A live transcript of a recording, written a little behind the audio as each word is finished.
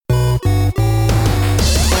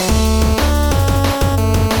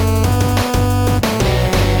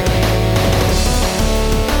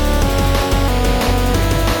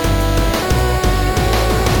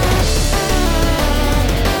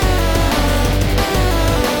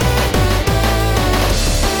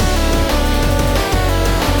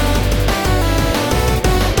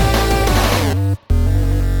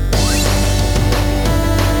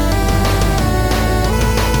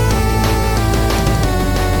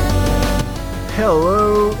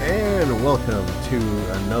Hello and welcome to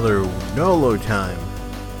another NOLO time.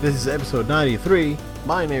 This is episode 93.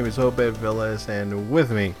 My name is Obed Velez, and with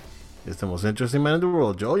me is the most interesting man in the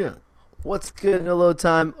world, Joel Young. What's good, Hello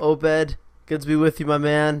time, Obed? Good to be with you, my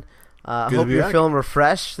man. Hope you're back. feeling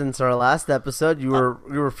refreshed since our last episode. You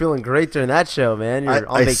were feeling great during that show, man. You're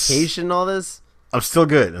on vacation and all this. I'm still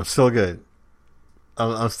good. I'm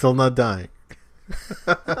still not dying.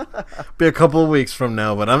 Be a couple of weeks from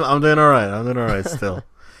now, but I'm doing all right. I'm doing all right still.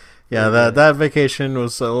 Yeah, that vacation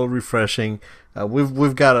was a little refreshing.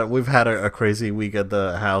 We've had a crazy week at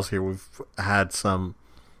the house here. We've had some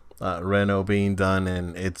reno being done,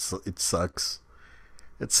 and it sucks.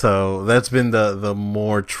 So that's been the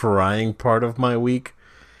more trying part of my week.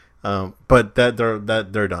 But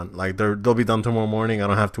they're done. Like they'll be done tomorrow morning. I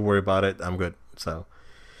don't have to worry about it. I'm good. So,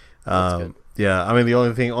 yeah. I mean, the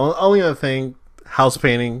only other thing, house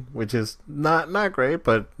painting, which is not great,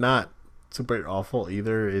 but not super awful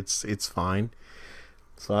either. It's fine.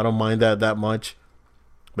 So I don't mind that much.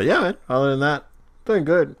 But yeah, man. Other than that, doing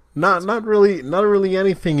good. Not really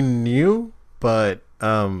anything new, but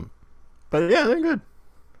yeah, doing good.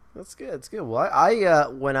 That's good. That's good. Well, I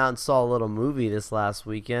went out and saw a little movie this last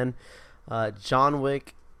weekend, John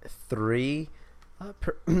Wick 3,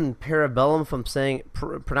 Parabellum, if I'm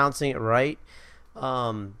pronouncing it right.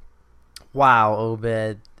 Wow,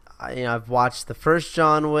 Obed. I've watched the first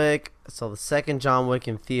John Wick. I saw the second John Wick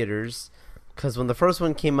in theaters because when the first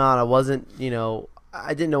one came out, I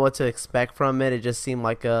didn't know what to expect from it. It just seemed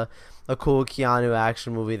like a cool Keanu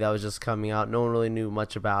action movie that was just coming out. No one really knew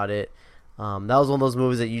much about it. That was one of those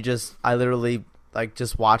movies that I literally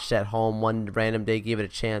just watched at home one random day, gave it a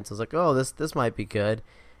chance. I was like, oh, this might be good,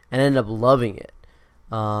 and ended up loving it.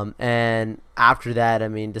 And after that, I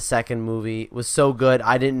mean, the second movie was so good.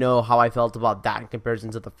 I didn't know how I felt about that in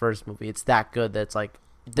comparison to the first movie. It's that good that's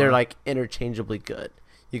they're interchangeably good.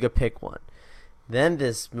 You could pick one. Then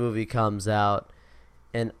this movie comes out,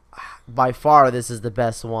 and by far this is the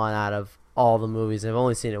best one out of all the movies. I've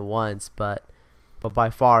only seen it once, but by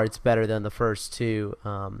far it's better than the first two.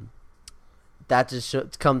 That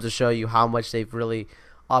just comes to show you how much they've really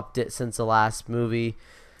upped it since the last movie.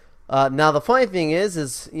 Now the funny thing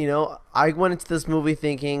is I went into this movie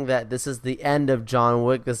thinking that this is the end of John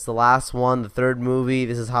Wick. This is the last one, the third movie.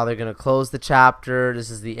 This is how they're gonna close the chapter. This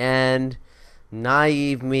is the end.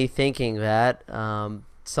 Naive me thinking that.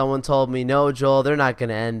 Someone told me, no, Joel, they're not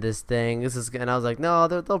gonna end this thing. And I was like, no,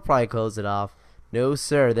 they'll probably close it off. No,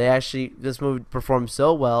 sir. This movie performed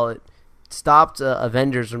so well. It stopped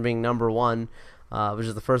Avengers from being number one, which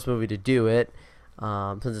is the first movie to do it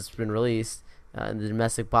since it's been released in the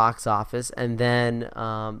domestic box office. And then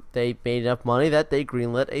they made enough money that they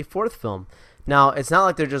greenlit a fourth film. Now, it's not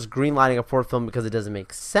like they're just greenlighting a fourth film because it doesn't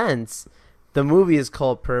make sense. The movie is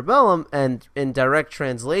called Parabellum, and in direct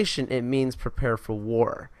translation, it means prepare for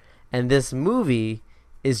war. And this movie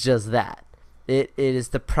is just that. It is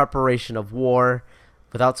the preparation of war,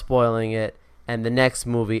 without spoiling it. And the next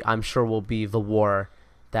movie, I'm sure, will be the war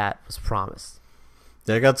that was promised.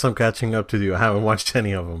 Yeah, I got some catching up to do. I haven't watched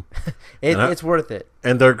any of them. It's worth it.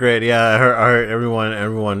 And they're great. Yeah, I heard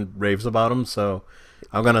everyone raves about them, so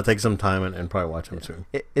I'm going to take some time and probably watch them soon.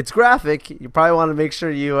 It's graphic. You probably want to make sure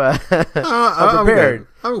you are prepared.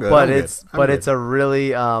 I'm good. But it's a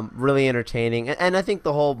really really entertaining. And I think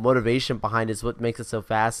the whole motivation behind it is what makes it so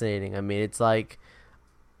fascinating. I mean, it's like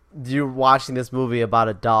you're watching this movie about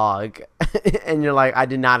a dog and you're like, I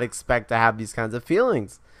did not expect to have these kinds of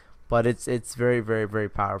feelings. But it's very, very, very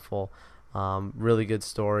powerful. Really good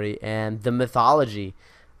story. And the mythology.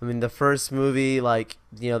 I mean, the first movie,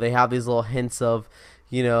 they have these little hints of,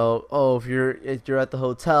 if you're at the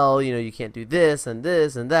hotel, you can't do this and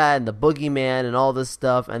this and that, and the boogeyman and all this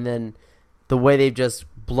stuff. And then the way they've just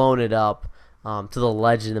blown it up to the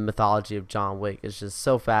legend and mythology of John Wick is just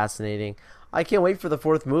so fascinating. I can't wait for the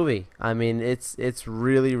fourth movie. I mean, it's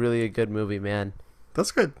really, really a good movie, man.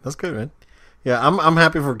 That's good. That's good, man. Yeah, I'm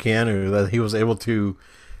happy for Keanu that he was able to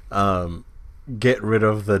get rid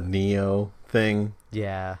of the Neo thing.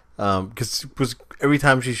 Yeah. Because every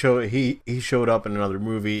time he showed up in another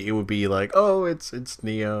movie, it would be like, oh, it's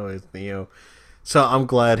Neo. So I'm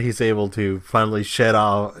glad he's able to finally shed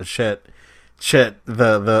the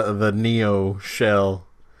Neo shell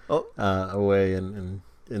away and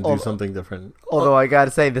do something different. Although I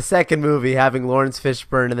gotta say, the second movie, having Lawrence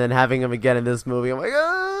Fishburne and then having him again in this movie, I'm like,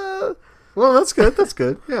 ah. Well, that's good. That's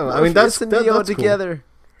good. Yeah, I mean that's together. Cool.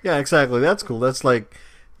 Yeah, exactly. That's cool. That's like,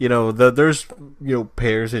 there's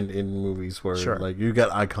pairs in movies where like you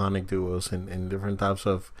got iconic duos in different types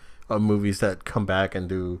of movies that come back and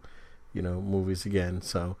do movies again.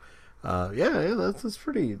 So Yeah, that's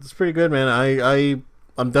pretty good, man.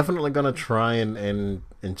 I'm definitely gonna try and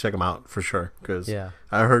check them out for sure because Yeah.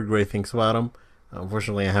 I heard great things about them.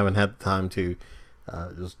 Unfortunately, I haven't had the time to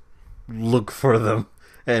just look for them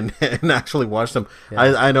and actually watch them.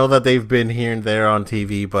 Yeah. I know that they've been here and there on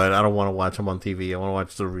TV, but I don't want to watch them on TV. I want to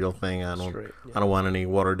watch the real thing. Straight. I Yeah. don't want any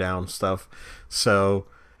watered down stuff. So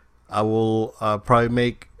I will probably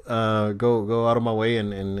make go out of my way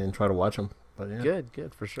and try to watch them. But yeah, Good.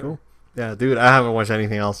 Good for sure. cool. Yeah, dude, I haven't watched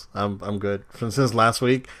anything else. I'm good. Since last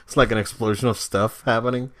week, it's like an explosion of stuff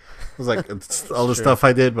happening. It's like it's all the Sure. stuff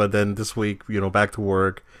I did, but then this week, back to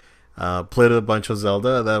work. Played a bunch of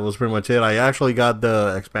Zelda. That was pretty much it. I actually got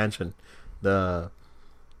the expansion, the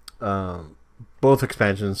um, both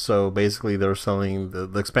expansions. So basically, they're selling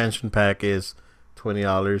the expansion pack is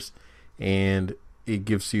 $20, and it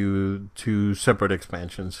gives you two separate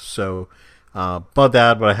expansions. So, bought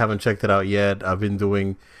that, but I haven't checked it out yet. I've been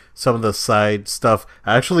doing some of the side stuff.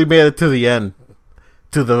 I actually made it to the end,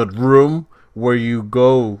 to the room where you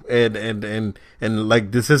go and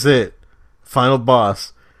like this is it, final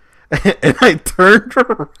boss. And I turned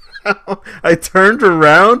around. I turned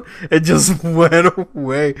around and just went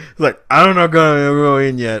away. It's like I'm not gonna go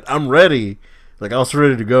in yet. I'm ready. Like I was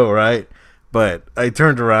ready to go, right? But I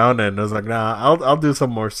turned around and I was like, nah, I'll do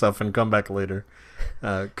some more stuff and come back later.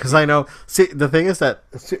 Because I know. See, the thing is that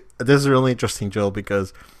this is really interesting, Joel,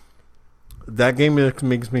 because that game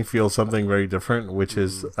makes me feel something very different, which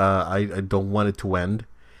is I don't want it to end,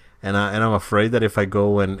 and I'm afraid that if I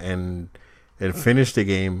go and finish the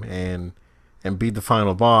game and beat the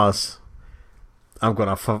final boss, I'm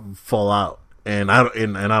gonna fall out, and I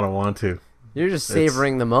don't want to. You're just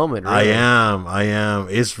savoring the moment. Really. I am.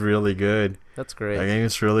 It's really good. That's great. That game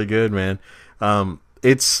is really good, man.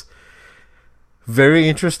 It's very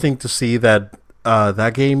interesting to see that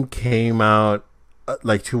that game came out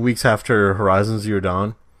like 2 weeks after Horizon Zero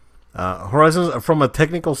Dawn. Horizon, from a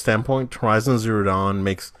technical standpoint, Horizon Zero Dawn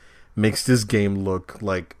makes this game look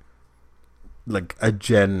like a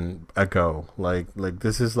gen ago. Like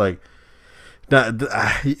this is like.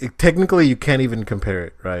 Technically, you can't even compare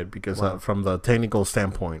it, right? Because from the technical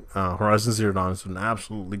standpoint, Horizon Zero Dawn is an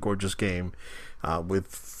absolutely gorgeous game with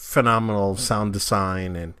phenomenal sound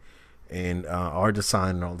design and art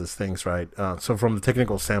design and all these things, right? So from the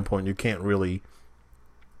technical standpoint, you can't really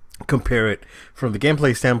compare it. From the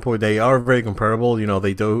gameplay standpoint, they are very comparable.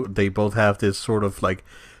 They both have this sort of like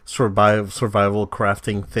survival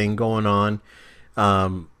crafting thing going on.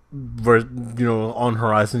 Where on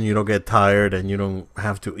Horizon you don't get tired and you don't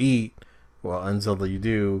have to eat. Well, on Zelda you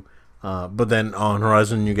do, but then on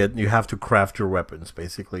Horizon you have to craft your weapons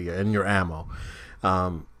basically and your ammo.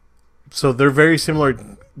 So they're very similar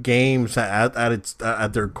games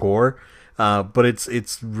at their core, but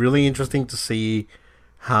it's really interesting to see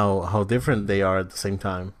how different they are at the same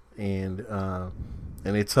time, and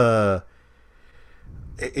it's a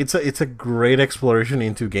great exploration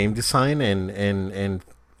into game design and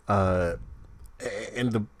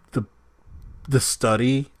the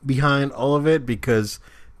study behind all of it, because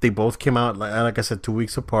they both came out like I said 2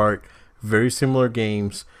 weeks apart, very similar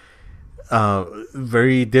games,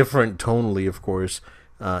 very different tonally, of course,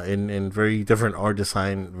 and very different art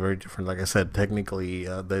design, very different. Like I said, technically,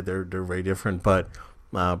 they're very different, but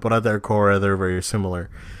at their core, they're very similar.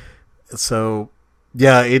 So.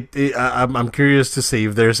 Yeah, I'm curious to see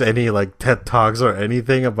if there's any like TED talks or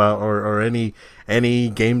anything about or any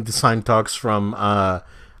game design talks from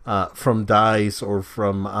DICE or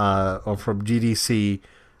from GDC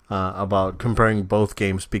about comparing both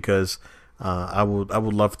games, because I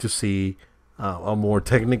would love to see a more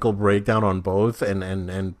technical breakdown on both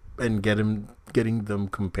and getting them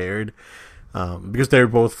compared, because they're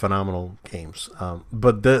both phenomenal games.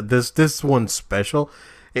 But this one's special.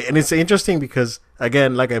 And it's interesting because,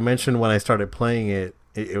 again, like I mentioned when I started playing it,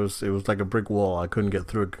 it was like a brick wall. I couldn't get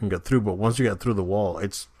through. But once you get through the wall,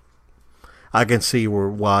 I can see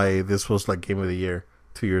why this was like Game of the Year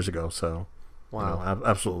 2 years ago. So, wow,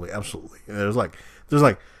 absolutely. There's like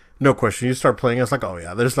no question. You start playing, it's like, oh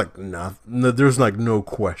yeah, there's like there's like no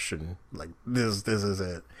question. Like this is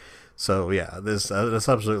it. So yeah, that's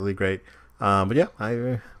absolutely great. But yeah,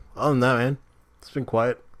 other than that, man, it's been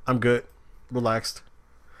quiet. I'm good, relaxed.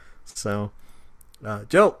 So,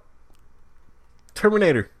 Joe,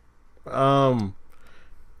 Terminator,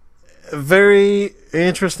 very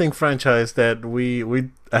interesting franchise that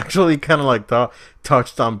we actually kind of like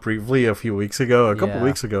touched on briefly a few weeks ago, a couple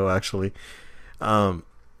weeks ago actually, and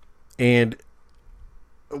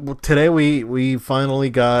today we finally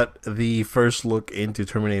got the first look into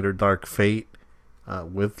Terminator Dark Fate,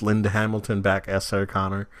 with Linda Hamilton back as Sarah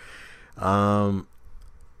Connor.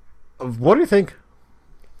 What do you think?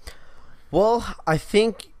 Well, I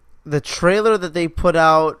think the trailer that they put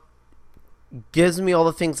out gives me all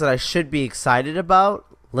the things that I should be excited about.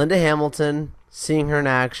 Linda Hamilton, seeing her in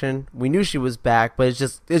action. We knew she was back, but it's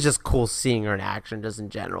just cool seeing her in action, just in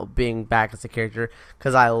general, being back as a character.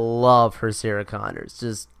 Because I love her Sarah Connors,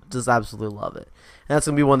 just absolutely love it. And that's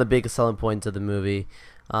gonna be one of the biggest selling points of the movie.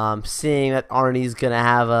 Seeing that Arnie's gonna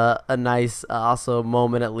have a nice also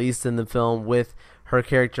moment, at least in the film, with her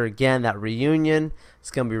character again. That reunion,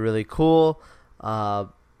 it's gonna be really cool. I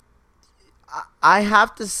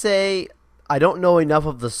have to say, I don't know enough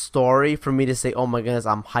of the story for me to say, oh my goodness,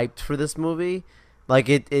 I'm hyped for this movie. Like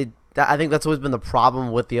I think that's always been the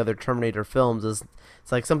problem with the other Terminator films. Is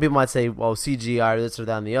it's like some people might say, well, CGI or this or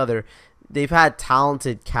that and the other. They've had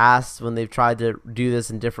talented casts when they've tried to do this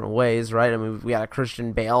in different ways, right? I mean, we had a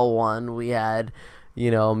Christian Bale one, we had,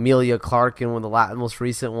 Emilia Clarke in the most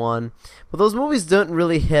recent one, but those movies didn't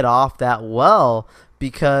really hit off that well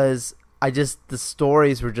because the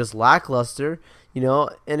stories were just lackluster,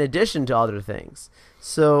 in addition to other things.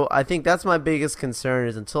 So I think that's my biggest concern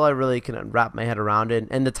is until I really can wrap my head around it,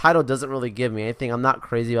 and the title doesn't really give me anything. I'm not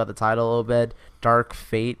crazy about the title a little bit. Dark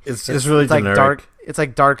Fate. It's really generic. Like Dark. It's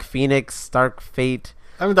like Dark Phoenix, Dark Fate.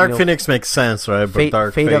 I mean, Dark Phoenix makes sense, right? But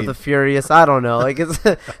Dark Fate of the Furious. I don't know. Like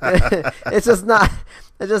it's just not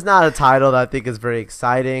a title that I think is very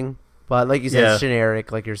exciting. But like you said, it's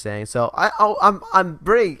generic, like you're saying. So I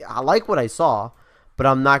like what I saw, but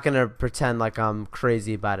I'm not gonna pretend like I'm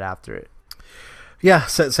crazy about it after it. Yeah,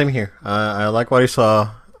 same here. I like what I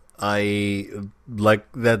saw. I like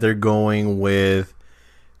that they're going with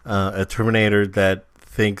a Terminator that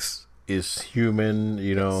thinks is human.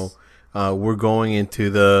 Yes. We're going into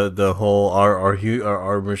the whole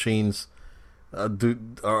our machines,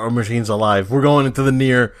 our machines alive. We're going into the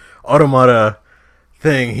near automata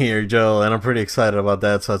thing here, Joe, and I'm pretty excited about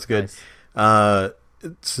that. So that's good. Nice.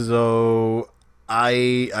 So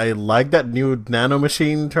I like that new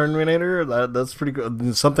nanomachine Terminator. That's pretty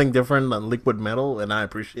good. Something different than liquid metal, and I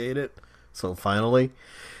appreciate it. So finally,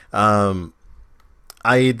 I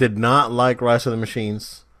did not like Rise of the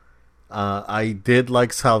Machines. I did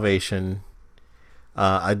like Salvation.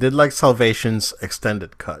 I did like Salvation's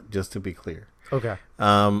extended cut, just to be clear. Okay.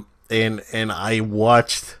 And I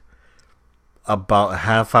watched about a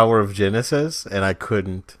half hour of Genesis, and I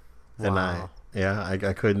couldn't. Wow. And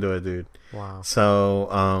I couldn't do it, dude. Wow.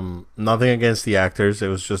 So, nothing against the actors. It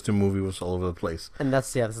was just the movie was all over the place. And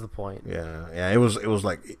this is the point. Yeah. It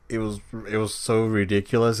was so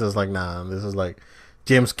ridiculous. It's like, nah, this is like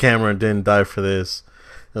James Cameron didn't die for this.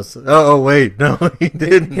 Wait, no, he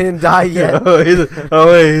didn't. He didn't die yet. Wait,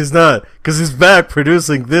 he's not, because he's back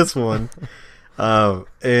producing this one. And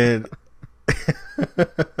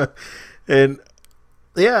and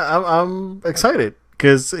yeah, I'm excited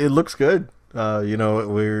because it looks good.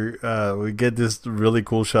 We get this really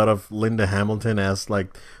cool shot of Linda Hamilton as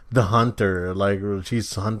like the hunter, like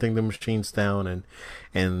she's hunting the machines down,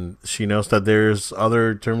 and she knows that there's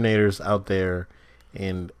other Terminators out there,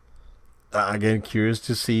 and again, curious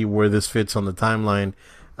to see where this fits on the timeline.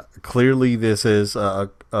 Clearly, this is a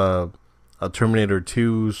Terminator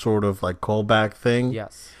 2 sort of like callback thing.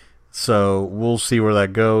 Yes. So we'll see where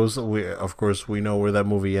that goes. Of course, we know where that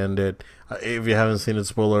movie ended. If you haven't seen it,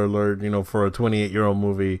 spoiler alert. For a 28-year-old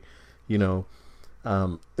movie,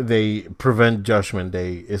 they prevent Judgment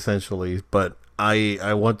Day essentially. But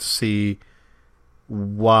I want to see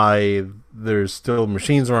why there's still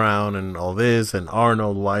machines around and all this, and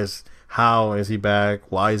Arnold. How is he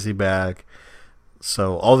back? Why is he back?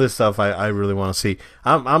 So all this stuff I really want to see.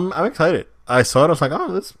 I'm excited. I saw it. I was like,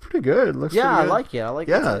 oh, this is pretty good. Looks pretty good. I like it.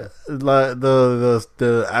 Yeah,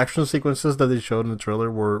 the action sequences that they showed in the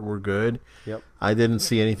trailer were good. Yep. I didn't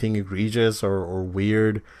see anything egregious or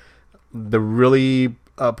weird. They're really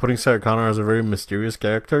putting Sarah Connor as a very mysterious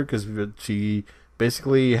character because she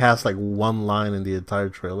basically has like one line in the entire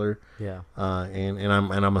trailer. Yeah. And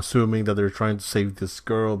I'm assuming that they're trying to save this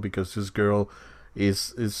girl because this girl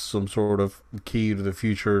is some sort of key to the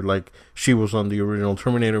future, like she was on the original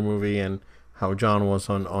Terminator movie and how John was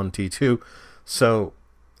on T2. So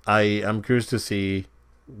I'm curious to see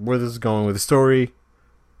where this is going with the story.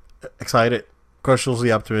 Excited,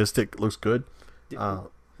 cautiously optimistic. Looks good. It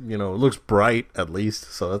looks bright at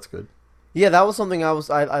least, so that's good. Yeah, that was something I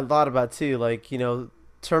thought about too. Like,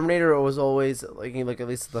 Terminator was always like at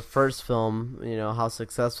least the first film, how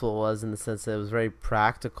successful it was in the sense that it was very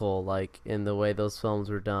practical, like in the way those films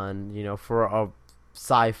were done, for a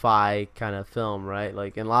sci-fi kind of film, right?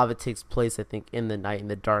 Like, and a lot of it takes place, I think, in the night, in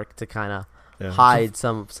the dark, to kind of Yeah. hide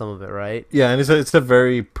some of it, right? Yeah, and it's a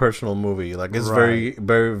very personal movie. Like it's Right.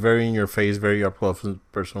 very in your face, very up close and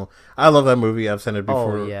personal. I love that movie. I've said it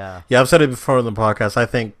Oh before. yeah, Yeah, I've said it before on the podcast. I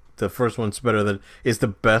think the first one's better than is the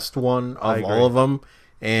best one I of agree. all of them,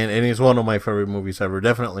 and it's one of my favorite movies ever.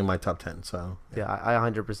 Definitely my top 10. So yeah, I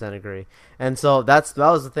 100% agree. And so that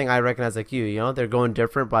was the thing I recognize, like you know, they're going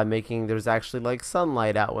different by making there's actually like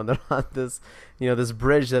sunlight out when they're on this, you know, this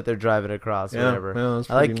bridge that they're driving across, or yeah, whatever. yeah,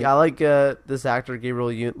 that's I like pretty neat. I like this actor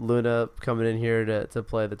Gabriel Luna coming in here to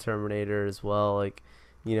play the Terminator as well. Like,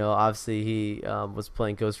 you know, obviously he was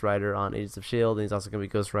playing Ghost Rider on Agents of Shield, and he's also going to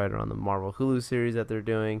be Ghost Rider on the Marvel Hulu series that they're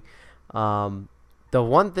doing. The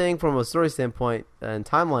one thing from a story standpoint and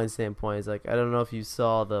timeline standpoint is like I don't know if you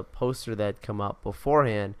saw the poster that come up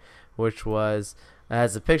beforehand, which was it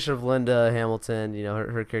has a picture of Linda Hamilton, you know,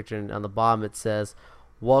 her character, and on the bottom it says,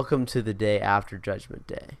 "Welcome to the day after Judgment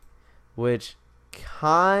Day," which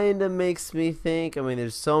kind of makes me think. I mean,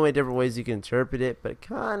 there's so many different ways you can interpret it, but it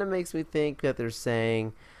kind of makes me think that they're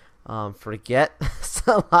saying, forget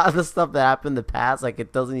a lot of the stuff that happened in the past, like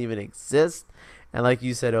it doesn't even exist. And like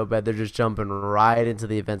you said, Obed, they're just jumping right into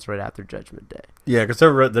the events right after Judgment Day. Yeah, because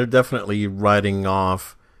they're definitely writing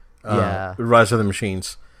off Yeah. Rise of the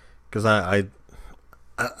Machines. Because I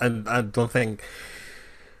don't think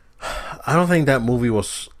that movie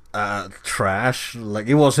was trash. Like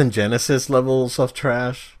it wasn't Genesis levels of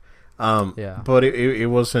trash. Yeah. But it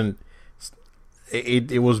wasn't.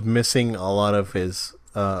 It was missing a lot of his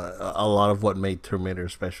a lot of what made Terminator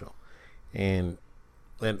special, and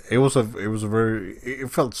it was a very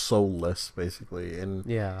it felt soulless basically,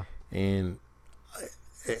 Yeah. and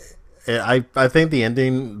I think the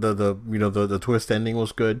ending the you know the twist ending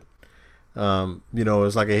was good. You know,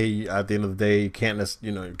 it's like hey, at the end of the day, you can't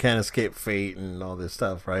escape fate and all this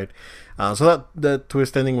stuff, right? So that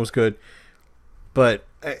twist ending was good, but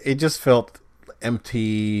it just felt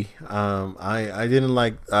empty. I didn't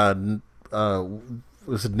like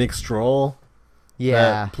was it Nick Stroll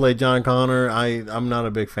Yeah. that played John Connor? I'm not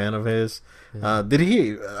a big fan of his. Yeah. Did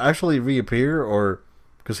he actually reappear or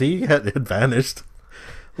because he had vanished?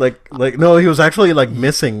 Like no, he was actually like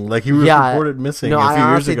missing. Like he was reported missing No, a few I years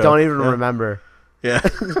honestly ago. don't even Yeah. remember. Yeah.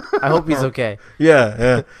 I hope he's okay.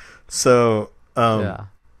 Yeah. So Yeah.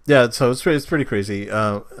 yeah, so it's pretty crazy.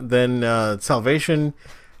 Then Salvation,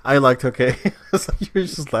 I liked okay. It's like you're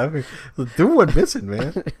just laughing. The dude went missing,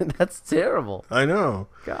 man. That's terrible. I know.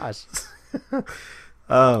 Gosh.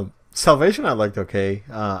 Salvation, I liked okay.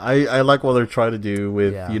 I like what they're trying to do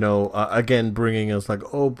with Yeah. you know again bringing us like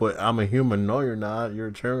oh but I'm a human. No, you're not. You're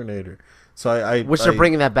a Terminator. So Which they're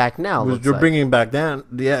bringing that back now. which looks you're like. bringing back down.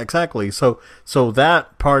 Yeah, exactly. So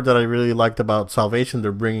that part that I really liked about Salvation,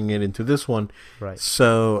 they're bringing it into this one. Right.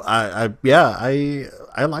 So I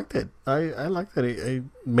liked it. I liked it. It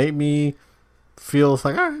made me feel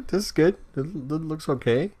like all right, this is good. It looks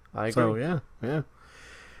okay. I agree. So yeah.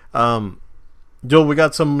 Joe, we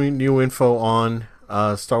got some new info on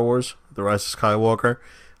Star Wars: The Rise of Skywalker.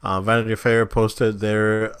 Vanity Fair posted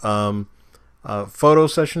their photo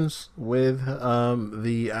sessions with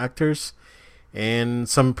the actors and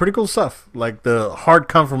some pretty cool stuff, like the hard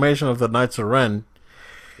confirmation of the Knights of Ren.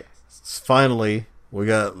 Finally, we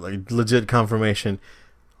got like legit confirmation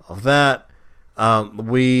of that.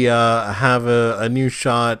 We have a new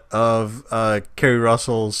shot of Kerry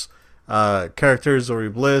Russell's character, Zori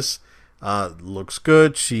Bliss. Looks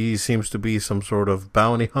good. She seems to be some sort of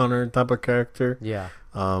bounty hunter type of character. Yeah.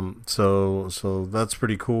 So that's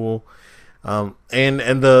pretty cool. And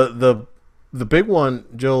the big one,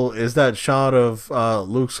 Joel, is that shot of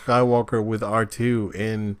Luke Skywalker with R2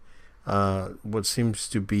 in what seems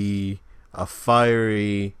to be a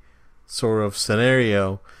fiery sort of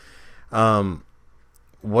scenario.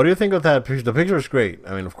 What do you think of that picture? The picture is great.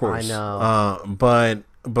 I mean, of course. I know.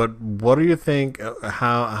 But what do you think?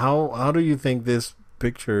 How do you think this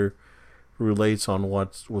picture relates on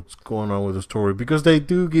what's going on with the story? Because they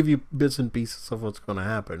do give you bits and pieces of what's going to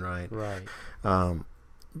happen, right? Right.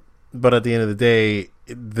 But at the end of the day,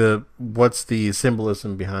 what's the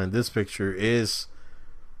symbolism behind this picture is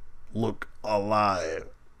look alive.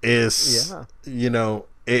 Is you know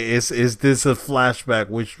is this a flashback,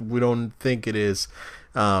 which we don't think it is.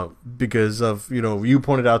 Because of you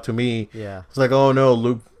pointed out to me, it's like oh no,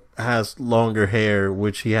 Luke has longer hair,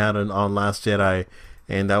 which he had on Last Jedi,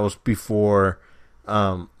 and that was before,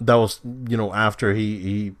 that was after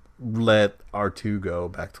he let R2 go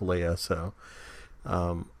back to Leia. So,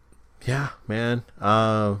 yeah, man,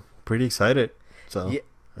 pretty excited. So.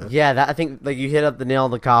 Yeah, that I think like you hit up the nail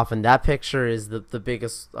in the coffin. That picture is the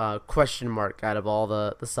biggest question mark out of all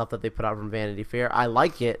the stuff that they put out from Vanity Fair. I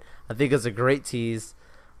like it. I think it's a great tease.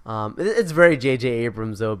 It's very J.J.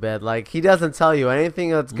 Abrams, Obed. Like, he doesn't tell you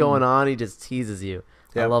anything that's going on. He just teases you.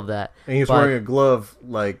 I Yep. love that. And he's But- wearing a glove,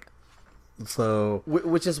 like, so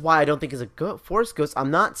which is why I don't think he's a Force Ghost. I'm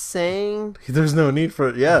not saying there's no need for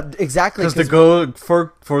it. Yeah. exactly Because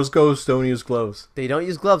Force Ghosts don't use gloves. they don't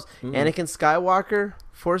use gloves. Anakin Skywalker,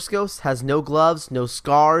 Force Ghost, has no gloves, no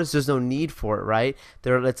scars. There's no need for it, right?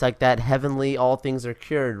 It's like that heavenly, all things are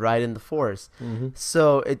cured, right, in the Force.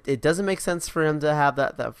 So it doesn't make sense for him to have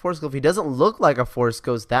that Force Ghost. He doesn't look like a Force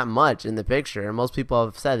Ghost that much in the picture, and most people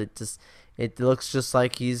have said it looks just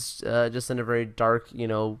like he's just in a very dark,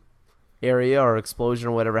 area or explosion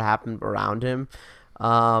or whatever happened around him.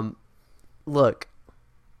 Look,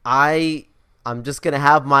 I'm just gonna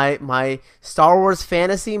have my Star Wars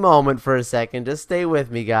fantasy moment for a second. Just stay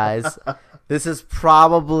with me, guys. This is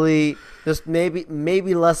probably just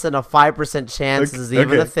maybe less than a 5% chance this is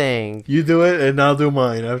even a thing. You do it, and I'll do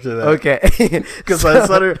mine after that. Okay, Because I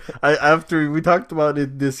started after we talked about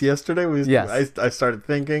this yesterday. Yes. I started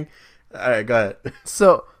thinking. All right, go ahead.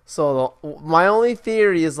 So my only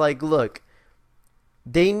theory is like, look,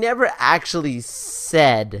 they never actually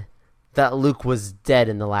said that Luke was dead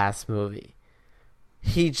in the last movie.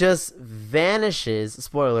 He just vanishes.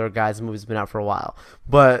 Spoiler, guys, the movie's been out for a while.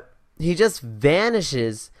 But he just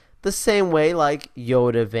vanishes the same way like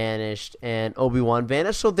Yoda vanished and Obi-Wan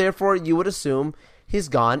vanished. So therefore, you would assume he's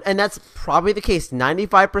gone. And that's probably the case.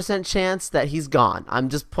 95% chance that he's gone. I'm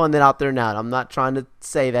just putting it out there now. I'm not trying to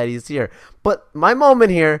say that he's here. But my moment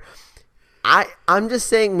here, I'm just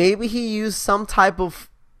saying maybe he used some type of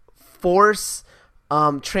force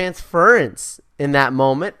transference in that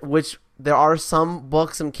moment, which there are some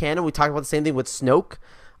books in canon. We talked about the same thing with Snoke,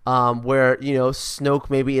 where Snoke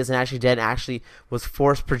maybe isn't actually dead, and actually was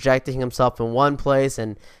force projecting himself in one place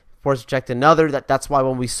and force projecting another. That's why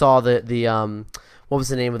when we saw the what was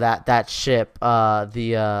the name of that ship? I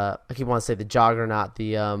keep wanting to say the Juggernaut.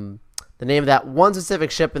 The name of that one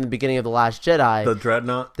specific ship in the beginning of The Last Jedi. The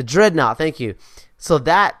Dreadnought. The Dreadnought, thank you. So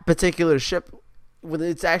that particular ship, when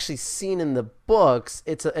it's actually seen in the books,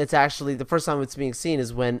 it's actually the first time it's being seen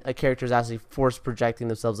is when a character is actually force projecting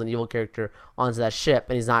themselves, an evil character, onto that ship,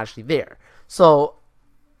 and he's not actually there. So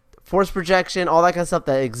force projection, all that kind of stuff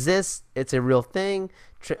that exists, it's a real thing.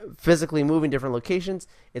 Physically moving different locations.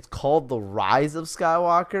 It's called the Rise of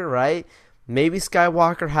Skywalker, right? Maybe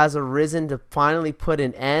Skywalker has arisen to finally put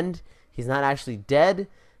an end. He's not actually dead.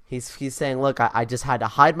 He's saying, look, I just had to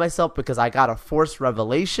hide myself because I got a force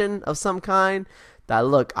revelation of some kind. That,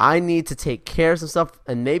 look, I need to take care of some stuff.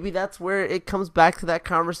 And maybe that's where it comes back to that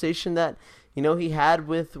conversation that, he had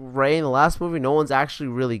with Rey in the last movie. No one's actually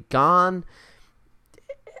really gone.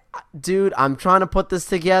 Dude, I'm trying to put this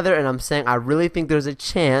together, and I'm saying I really think there's a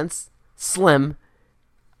chance, slim,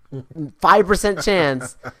 5%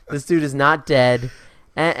 chance, this dude is not dead.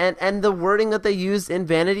 And the wording that they used in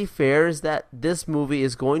Vanity Fair is that this movie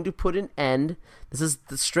is going to put an end. This is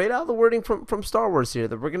straight out of the wording from Star Wars here,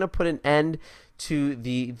 that we're going to put an end to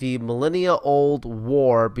the millennia-old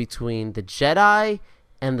war between the Jedi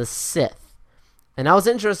and the Sith. And that was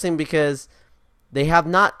interesting because they have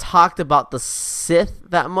not talked about the Sith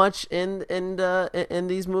that much in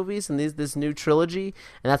these movies, in this new trilogy,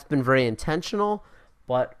 and that's been very intentional.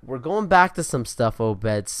 But we're going back to some stuff,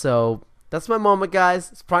 Obed, so that's my moment,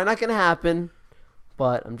 guys. It's probably not going to happen,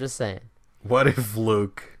 but I'm just saying. What if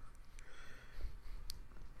Luke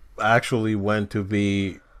actually went to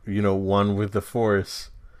be, one with the Force,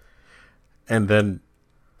 and then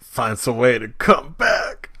finds a way to come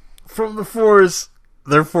back from the Force,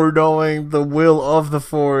 therefore knowing the will of the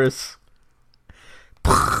Force?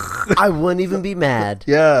 I wouldn't even be mad.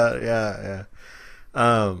 Yeah.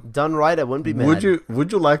 Done right, I wouldn't be mad.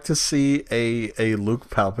 Would you like to see a Luke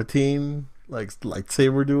Palpatine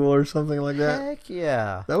lightsaber duel or something like that? Heck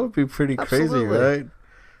yeah. That would be pretty Absolutely. crazy, right?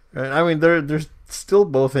 Right. I mean, they're still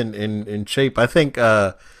both in shape. I think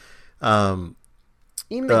Ian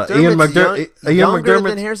McDermott's younger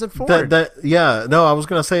than Harrison Ford. I was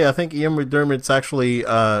gonna say I think Ian McDermott's actually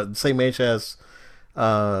same age as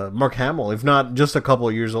Mark Hamill, if not just a couple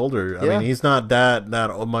of years older. I mean, he's not that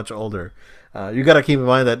much older. You got to keep in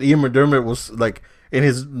mind that Ian McDermott was in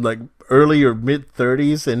his early or mid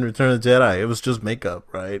 30s in Return of the Jedi. It was just makeup,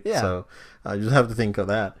 right? Yeah. So you just have to think of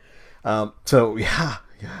that. So yeah.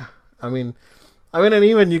 I mean, and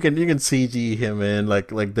even you can CG him in like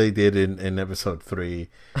they did in Episode 3.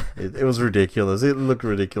 It was ridiculous. It looked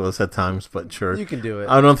ridiculous at times, but sure, you can do it.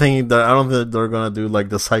 I don't think they're gonna do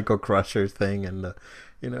the Psycho Crusher thing and I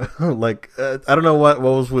don't know what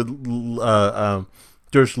was with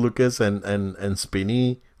George Lucas and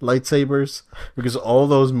Spinny lightsabers, because all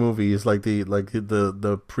those movies, like the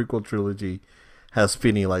prequel trilogy, has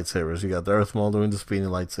spinning lightsabers. You got Darth Maul doing the spinning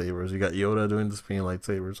lightsabers. You got Yoda doing the spinning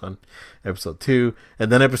lightsabers on episode 2.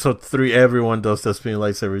 And then episode 3, everyone does the spinning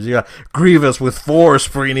lightsabers. You got Grievous with 4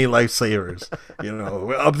 spinning lightsabers.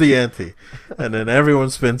 Up the ante. And then everyone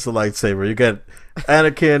spins the lightsaber. You get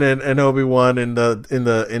Anakin and Obi-Wan in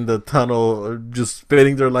the tunnel just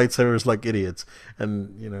spinning their lightsabers like idiots.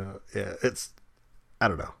 And, it's... I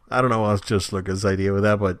don't know. I don't know what's just Lucas' idea with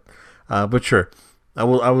that, but sure. I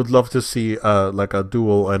would love to see like a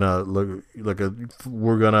duel and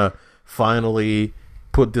we're gonna finally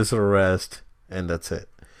put this to rest and that's it.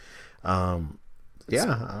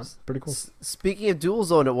 Pretty cool. Speaking of duel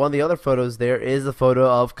zone, one of the other photos there is a photo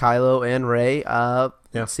of Kylo and Rey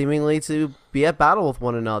seemingly to be at battle with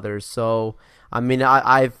one another. So I mean,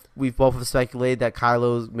 we've both speculated that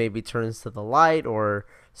Kylo maybe turns to the light or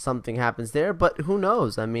something happens there, but who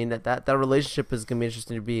knows? I mean, that relationship is gonna be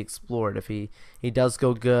interesting to be explored. If he does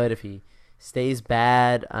go good, if he stays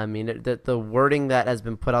bad. I mean, the wording that has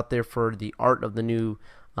been put out there for the art of the new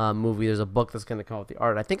movie. There's a book that's gonna come out with the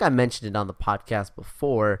art. I think I mentioned it on the podcast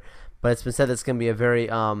before, but it's been said that it's gonna be a very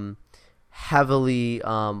heavily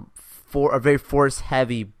a very force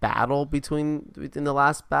heavy battle between the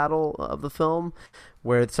last battle of the film,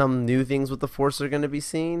 where some new things with the Force are gonna be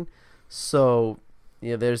seen. So.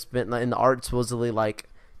 There's been in the art supposedly like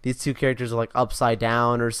these two characters are like upside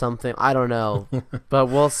down or something. I don't know, but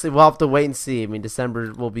we'll see. We'll have to wait and see. I mean,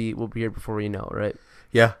 December will be here before we know, right?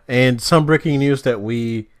 Yeah, and some breaking news that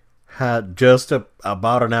we had just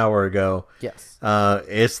about an hour ago. Yes,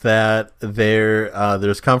 is that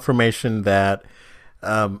there's confirmation that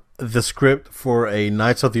the script for a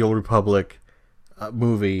Knights of the Old Republic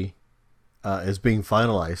movie is being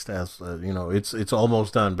finalized. As it's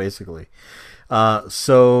almost done basically.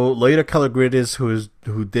 So Leda Kalogridis,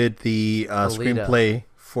 who did the screenplay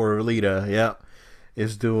for Alita,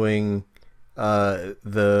 is doing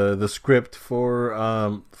the script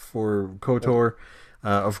for KOTOR.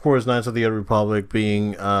 Of course, Knights of the Old Republic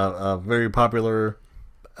being a very popular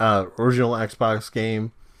original Xbox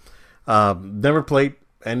game. Never played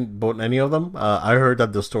any of them. I heard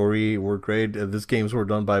that the story were great. These games were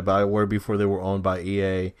done by BioWare before they were owned by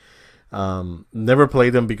EA. Never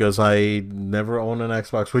played them because I never owned an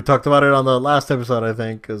Xbox. We talked about it on the last episode, I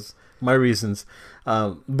think, because my reasons.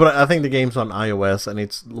 But I think the game's on iOS and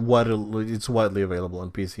it's widely available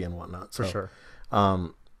on PC and whatnot. So, for sure.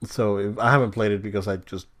 So I haven't played it because I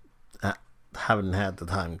just haven't had the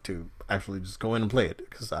time to actually just go in and play it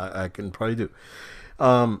because I can probably do.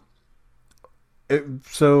 Now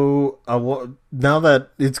that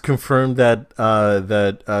it's confirmed that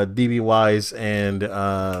DB Wise and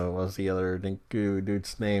what's the other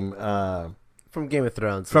dude's name from Game of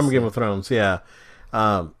Thrones? Game of Thrones, yeah.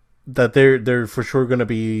 That they're for sure going to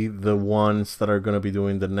be the ones that are going to be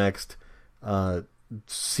doing the next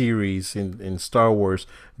series in Star Wars.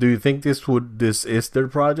 Do you think this is their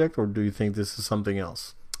project, or do you think this is something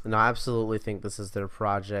else? No, I absolutely think this is their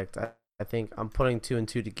project. I think I'm putting 2 and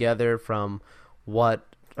 2 together from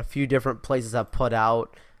what a few different places have put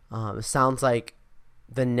out. It sounds like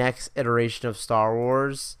the next iteration of Star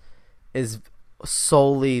Wars is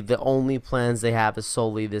solely the only plans they have is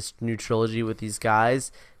solely this new trilogy with these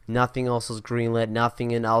guys. Nothing else is greenlit,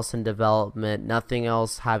 nothing else in development, nothing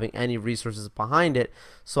else having any resources behind it.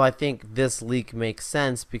 So I think this leak makes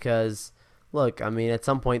sense because, look, I mean, at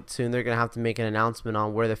some point soon they're going to have to make an announcement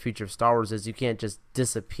on where the future of Star Wars is. You can't just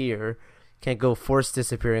disappear. Can't go force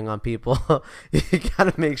disappearing on people. You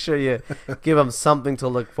gotta make sure you give them something to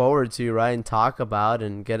look forward to, right, and talk about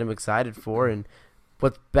and get them excited for. And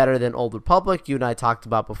what's better than Old Republic? You and I talked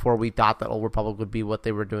about before. We thought that Old Republic would be what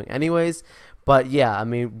they were doing anyways. But yeah, I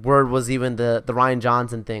mean, word was even the Rian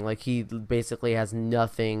Johnson thing. Like, he basically has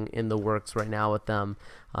nothing in the works right now with them.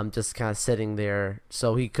 Just kind of sitting there.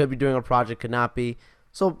 So he could be doing a project, could not be.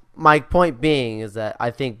 So my point being is that I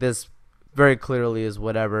think this very clearly is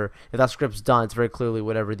whatever, if that script's done, it's very clearly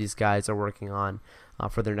whatever these guys are working on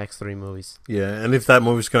for their next 3 movies. Yeah, and if that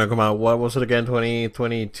movie's going to come out, what was it again,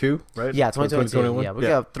 2022, right? Yeah, 2022. Yeah, we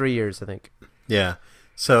got 3 years, I think. Yeah,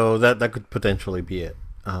 so that could potentially be it,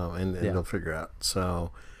 and they'll figure out.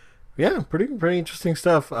 So, yeah, pretty interesting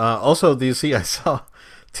stuff. Also, do you see, I saw,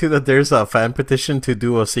 too, that there's a fan petition to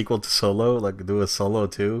do a sequel to Solo, like do a Solo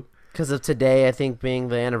 2. Because of today, I think, being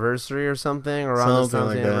the anniversary or something, around this time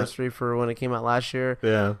like the anniversary for when it came out last year.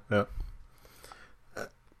 Yeah.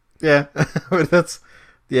 Yeah, that's...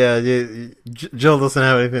 Yeah, Jill doesn't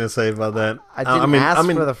have anything to say about that. I didn't ask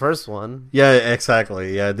for the first one. Yeah,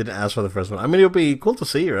 exactly. Yeah, I didn't ask for the first one. I mean, it would be cool to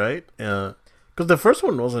see, right? Because the first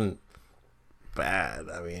one wasn't bad.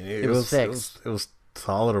 I mean, it was fixed. It was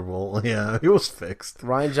tolerable. Yeah, it was fixed.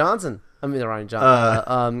 Rian Johnson. I mean, Ryan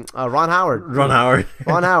Johnson. Ron Howard. Ron Howard.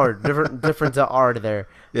 Ron Howard. Different art there.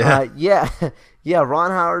 Yeah. Yeah.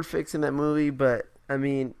 Ron Howard fixing that movie, but I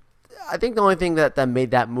mean, I think the only thing that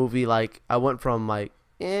made that movie like I went from like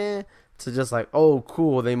to just like, oh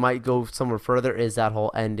cool, they might go somewhere further is that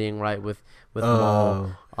whole ending, right, with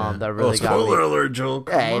Maul. Yeah. That really got me. Spoiler alert, Joe.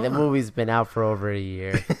 Hey, the movie's been out for over a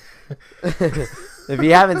year. If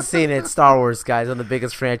you haven't seen it, Star Wars, guys, one of the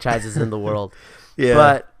biggest franchises in the world. Yeah.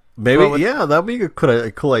 But maybe, with, that'd be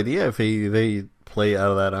a cool idea if they play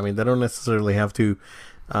out of that. I mean, they don't necessarily have to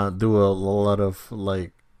do a lot of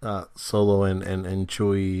like Solo and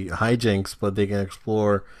Chewie hijinks, but they can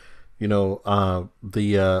explore,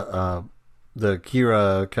 the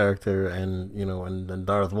Kira character and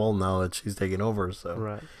Darth Maul now that she's taking over. So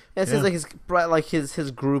right. Yeah, it seems like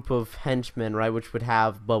his group of henchmen, right, which would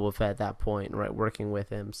have Boba Fett at that point, right, working with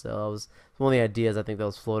him. So that was one of the ideas I think that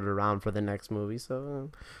was floated around for the next movie. So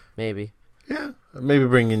maybe. Yeah, maybe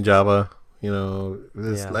bring in Jabba.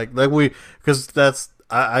 Because that's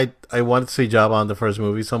I wanted to see Jabba in the first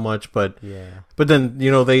movie so much, but then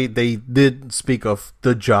they did speak of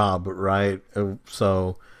the job, right?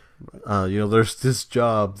 So there's this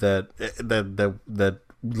job that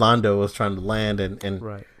Lando was trying to land and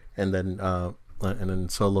right. And then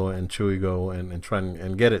Solo and Chewie go and try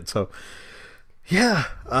and get it. So yeah,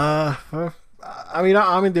 I mean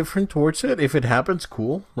I'm indifferent towards it. If it happens,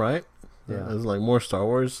 cool, right? Yeah, it's like more Star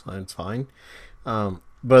Wars, and it's fine. But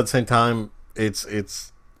at the same time,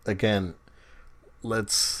 it's again,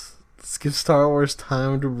 let's give Star Wars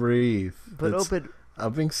time to breathe. But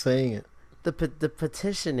I've been saying it. The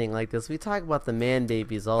petitioning like this, we talk about the man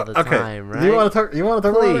babies all the time, right? You want to talk? Please.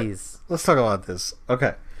 About it? Let's talk about this.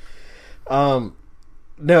 Okay.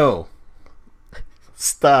 No.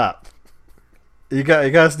 Stop. You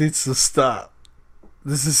guys need to stop.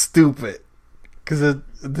 This is stupid. Because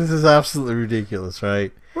this is absolutely ridiculous,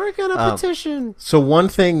 right? We're gonna petition. So one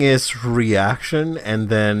thing is reaction, and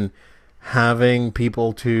then having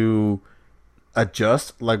people to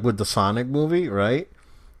adjust, like with the Sonic movie, right?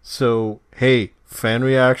 So, hey, fan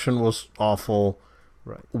reaction was awful.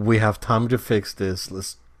 Right. We have time to fix this.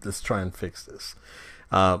 Let's try and fix this.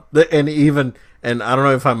 And I don't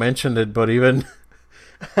know if I mentioned it, but even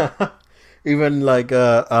like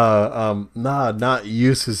not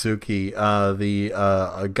Yu Suzuki,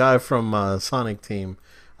 the guy from Sonic Team,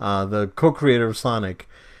 the co-creator of Sonic,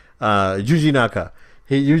 Yuji Naka.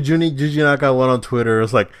 Yuji Naka went on Twitter. It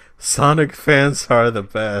was like, Sonic fans are the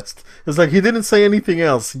best. It's like he didn't say anything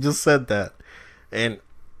else. He just said that, and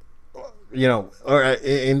or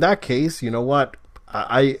in that case, you know what?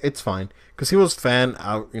 It's fine because he was fan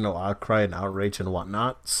out, outcry and outrage and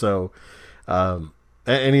whatnot. So, and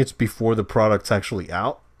it's before the product's actually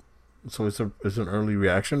out, so it's an early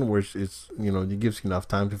reaction where it's it gives you enough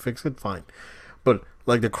time to fix it. Fine, but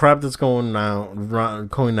like the crap that's going now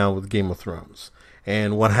with Game of Thrones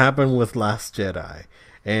and what happened with Last Jedi.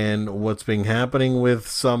 And what's been happening with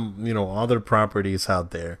some, other properties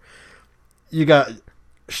out there. You got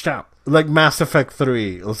stop. Like Mass Effect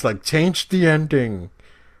 3. It was like, change the ending.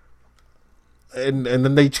 And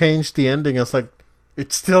then they changed the ending. It's like,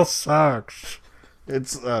 it still sucks.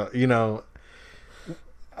 It's, at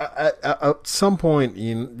some point,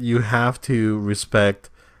 you have to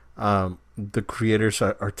respect the creator's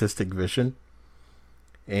artistic vision.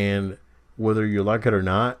 And whether you like it or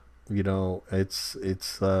not, it is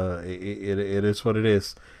what it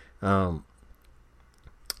is. I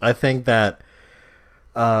think that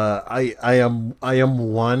I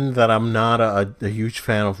am one that I'm not a huge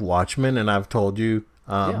fan of Watchmen, and I've told you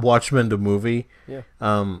Watchmen the movie,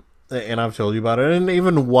 and I've told you about it, and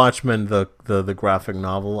even Watchmen the graphic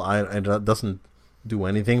novel, it doesn't do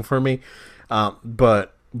anything for me,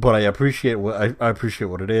 but I appreciate I appreciate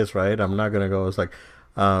what it is, right? I'm not gonna go it's like,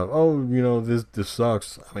 this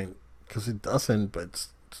sucks. I mean, because it doesn't, but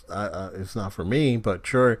it's not for me. But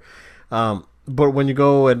sure, but when you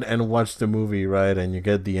go and watch the movie, right, and you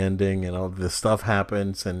get the ending and all this stuff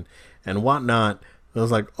happens and whatnot, it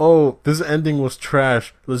was like, oh, this ending was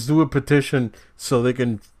trash. Let's do a petition so they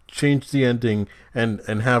can change the ending and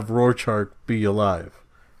have Rorschach be alive.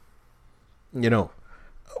 I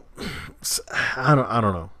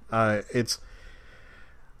don't know.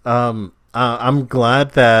 I'm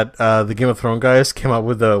glad that the Game of Thrones guys came up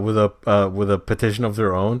with a petition of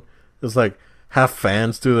their own. It's like, have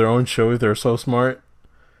fans do their own show if they're so smart,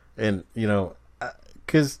 and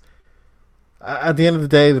because at the end of the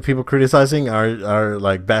day, the people criticizing are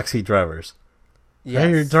like backseat drivers. Yes.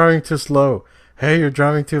 Hey, you're driving too slow. Hey, you're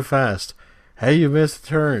driving too fast. Hey, you missed a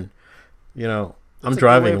turn. I'm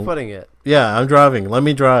driving. Good way of putting it. Yeah, I'm driving. Let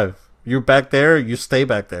me drive. You're back there. You stay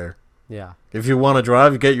back there. Yeah. If you want to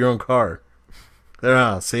drive, you get your own car.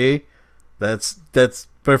 There, see, that's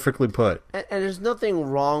perfectly put. And there's nothing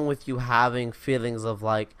wrong with you having feelings of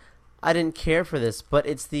like, I didn't care for this, but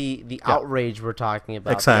it's the outrage we're talking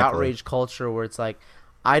about. Exactly. The outrage culture where it's like,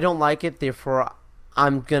 I don't like it, therefore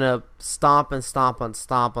I'm gonna stomp and stomp and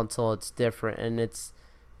stomp until it's different. And it's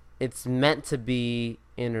meant to be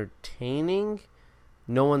entertaining.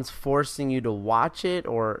 No one's forcing you to watch it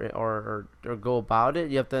or go about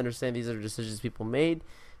it. You have to understand these are decisions people made.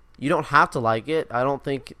 You don't have to like it. I don't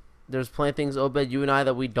think there's plenty of things, Obed, you and I,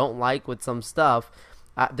 that we don't like with some stuff.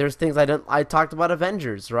 There's things I talked about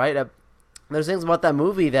Avengers, right? There's things about that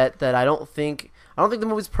movie that I don't think the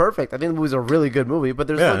movie's perfect. I think the movie's a really good movie, but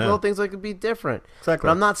there's little things that could be different. Exactly.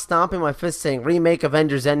 But I'm not stomping my fist saying remake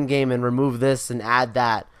Avengers Endgame and remove this and add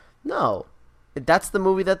that. No. That's the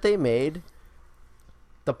movie that they made.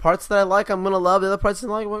 The parts that I like, I'm going to love. The other parts I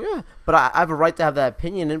don't like, well, yeah. But I have a right to have that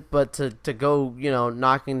opinion. But to go,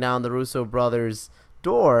 knocking down the Russo brothers'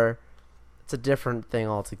 door, it's a different thing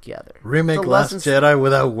altogether. Remake Last Jedi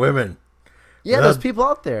without women. Yeah, there's people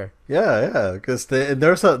out there. Yeah, because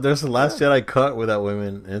there's a Last Jedi cut without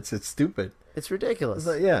women. It's stupid. It's ridiculous.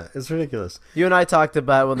 It's ridiculous. You and I talked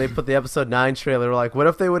about when they put the episode 9 trailer, we're like, what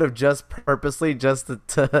if they would have just purposely just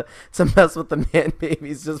to mess with the man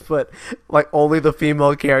babies, just put like only the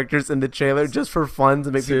female characters in the trailer just for fun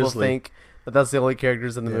to make people think that that's the only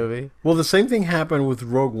characters in the movie? Well, the same thing happened with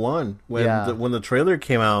Rogue One when the trailer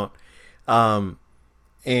came out,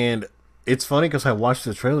 and it's funny because I watched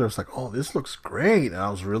the trailer. I was like, "Oh, this looks great!" And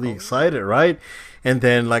I was really excited, right? And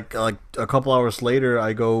then, like a couple hours later,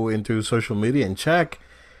 I go into social media and check,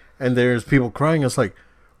 and there's people crying. It's like,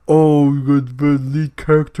 "Oh, the lead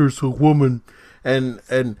character's a woman," and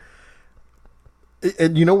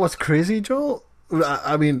you know what's crazy, Joel?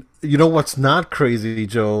 I mean, you know what's not crazy,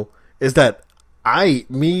 Joel, is that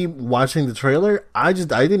me watching the trailer, I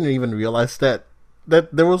didn't even realize that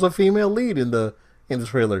there was a female lead in the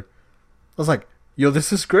trailer. I was like, yo,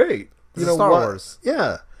 this is great. This is Star Wars.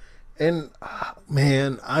 Yeah. And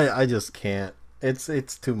man, I just can't.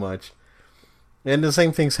 It's too much. And the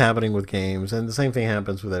same thing's happening with games, and the same thing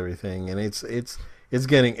happens with everything, and it's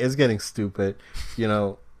getting stupid.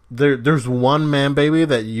 There's one man baby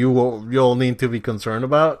that you'll need to be concerned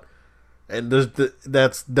about, and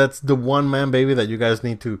that's the one man baby that you guys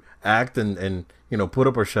need to act and put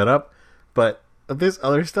up or shut up. But this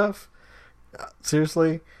other stuff,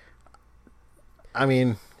 seriously, I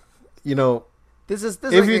mean, this is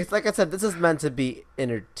like I said, this is meant to be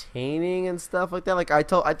entertaining and stuff like that. Like I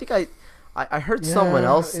heard someone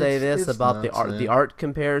else say this about the art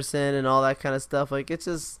comparison and all that kind of stuff. Like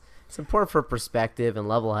it's important for perspective and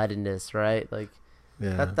level-headedness, right? Like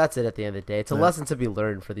that's it at the end of the day. It's a lesson to be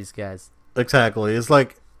learned for these guys. Exactly. It's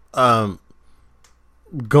like going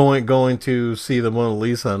to see the Mona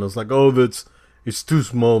Lisa, and it's like, oh, it's too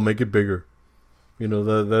small, make it bigger.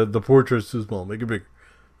 The portrait's too small, make it bigger.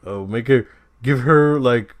 Oh, give her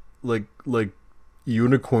like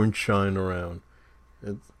unicorn shine around.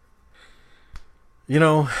 At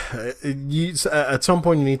some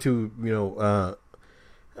point you need to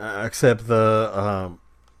accept the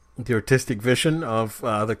artistic vision of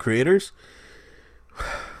the creators,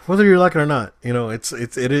 whether you like it or not.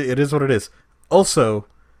 It is what it is. Also,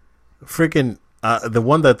 freaking the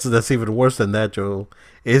one that's even worse than that, Joel,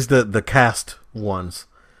 is the cast ones.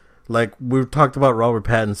 Like we talked about Robert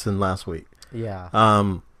Pattinson last week. Yeah.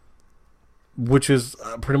 Which is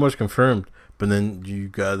pretty much confirmed. But then you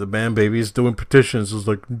got the man babies doing petitions. It's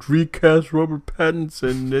like, recast Robert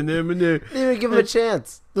Pattinson. They didn't give him a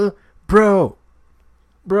chance. Bro.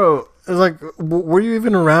 It's like, were you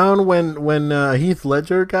even around when Heath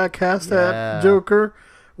Ledger got cast at Joker?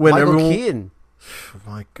 When Michael Keaton.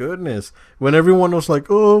 My goodness. When everyone was like,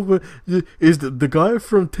 oh, but is the guy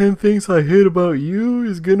from 10 Things I Hate About You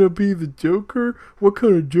is going to be the Joker? What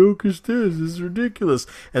kind of joke is this? This is ridiculous.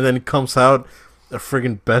 And then it comes out the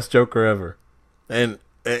friggin' best Joker ever. And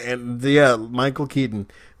Michael Keaton.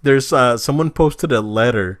 There's someone posted a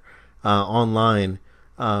letter online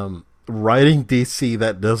writing DC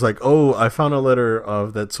that does like, oh, I found a letter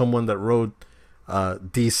of that someone that wrote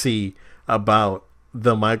DC about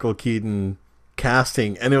the Michael Keaton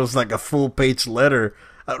casting, and it was like a full page letter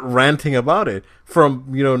ranting about it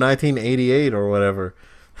from 1988 or whatever.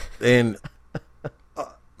 And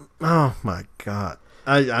oh my god,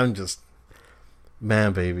 I'm just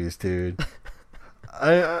man babies, dude.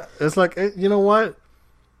 It's like, you know what,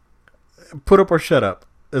 put up or shut up.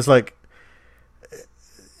 It's like,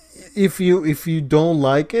 if you don't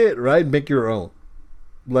like it, right, make your own.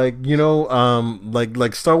 Like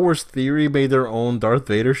like Star Wars Theory made their own Darth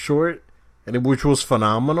Vader short, which was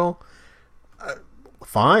phenomenal.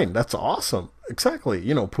 fine, that's awesome. Exactly.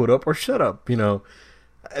 Put up or shut up.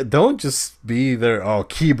 Don't just be there,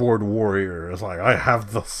 keyboard warrior. It's like, I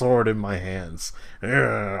have the sword in my hands.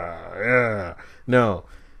 Yeah, yeah. No.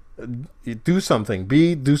 Do something.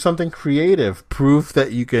 Do something creative. Prove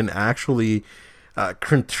that you can actually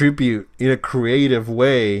contribute in a creative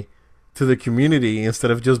way to the community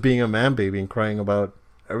instead of just being a man baby and crying about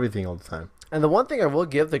everything all the time. And the one thing I will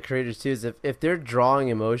give the creators too is if they're drawing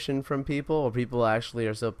emotion from people, or people actually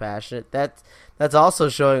are so passionate, that's also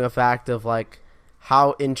showing a fact of like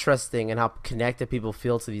how interesting and how connected people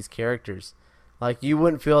feel to these characters. Like, you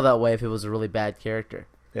wouldn't feel that way if it was a really bad character.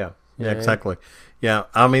 Yeah. Yeah, exactly. Yeah,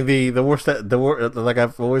 I mean the worst like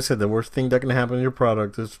I've always said, the worst thing that can happen to your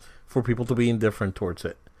product is for people to be indifferent towards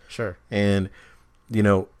it. Sure. And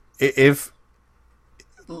if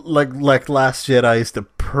like Last Jedi is the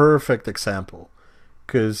perfect example,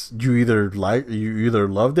 because you either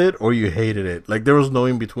loved it or you hated it. Like, there was no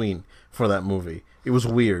in between for that movie. It was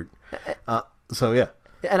weird. So yeah.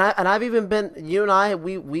 And I've even been, you and I,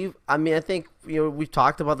 I think, we've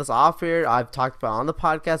talked about this off here. I've talked about on the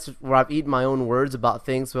podcast where I've eaten my own words about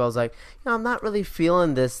things where I was like, I'm not really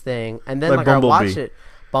feeling this thing. And then like I watch it,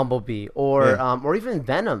 Bumblebee, or even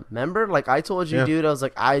Venom. Remember? Like, I told you, dude, I was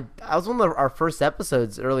like, I was one of our first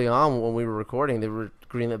episodes early on when we were recording. They were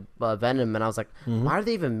recording Venom, and I was like, why are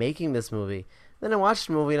they even making this movie? Then I watched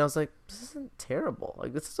the movie and I was like, this isn't terrible.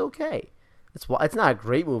 Like, this is okay. It's not a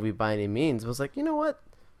great movie by any means. But I was like, you know what?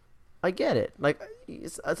 I get it. Like,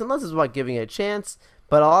 unless it's about giving it a chance.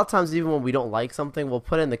 But a lot of times, even when we don't like something, we'll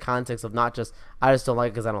put it in the context of not just, I just don't like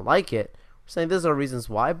it because I don't like it. We're saying there's no reasons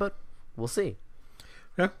why, but we'll see.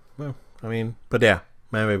 Yeah, well, I mean, but yeah,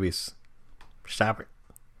 man babies. Stop it.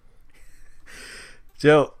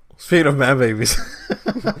 Joe, speaking of man babies.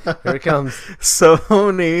 Here it comes.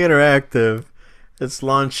 Sony Interactive is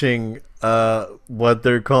launching what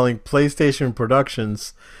they're calling PlayStation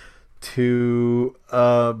Productions to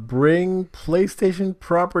bring PlayStation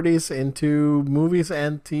properties into movies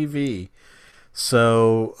and TV.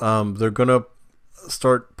 So they're going to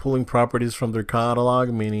start pulling properties from their catalog,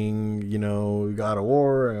 meaning, God of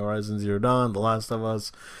War, Horizon Zero Dawn, The Last of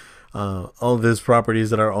Us, all these properties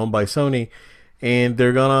that are owned by Sony. And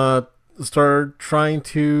they're going to start trying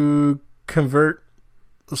to convert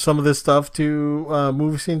some of this stuff to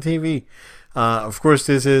movies and TV. Of course,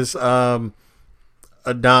 this is...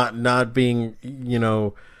 not being,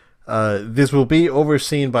 this will be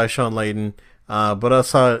overseen by Sean Layden, but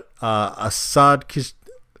Assad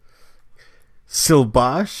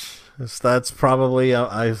Silbash. That's probably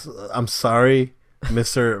I'm sorry,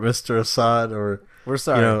 Mr. Assad, or we're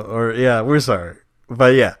sorry, we're sorry,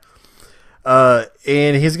 but yeah,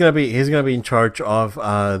 and he's gonna be in charge of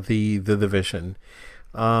the division.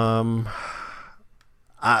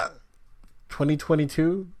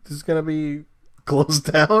 2022 this is gonna be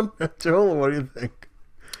closed down. Joel, what do you think?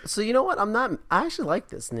 So you know what? I actually like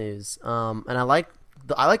this news, and I like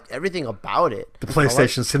everything about it. The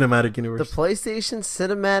PlayStation Cinematic Universe. The PlayStation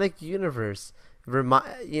Cinematic Universe.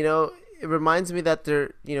 It reminds me that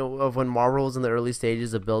they're of when Marvel was in the early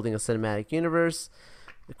stages of building a cinematic universe.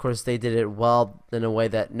 Of course, they did it well in a way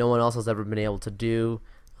that no one else has ever been able to do.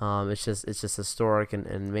 It's just historic and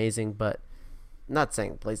amazing. But I'm not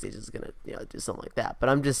saying PlayStation is gonna do something like that. But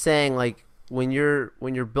I'm just saying, like, when you're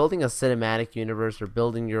building a cinematic universe or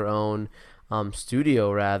building your own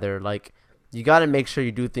studio, rather, like, you got to make sure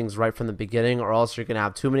you do things right from the beginning, or else you're gonna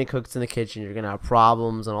have too many cooks in the kitchen. You're gonna have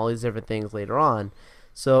problems and all these different things later on.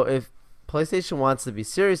 So if PlayStation wants to be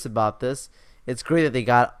serious about this, it's great that they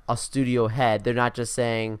got a studio head. They're not just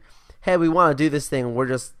saying, "Hey, we want to do this thing."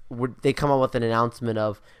 They come up with an announcement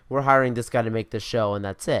of, "We're hiring this guy to make this show," and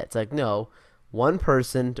that's it. It's like, no, one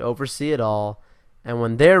person to oversee it all. And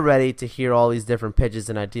when they're ready to hear all these different pitches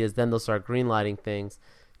and ideas, then they'll start greenlighting things,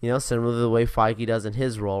 similar to the way Feige does in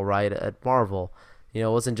his role, right, at Marvel. It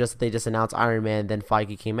wasn't just that they just announced Iron Man, then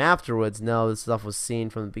Feige came afterwards. No, this stuff was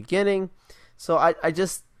seen from the beginning. So I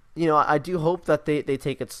just, I do hope that they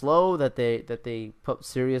take it slow, that they put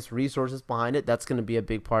serious resources behind it. That's going to be a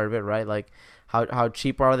big part of it, right? Like, how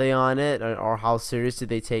cheap are they on it, or how serious do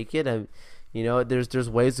they take it? And, there's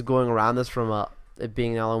ways of going around this from it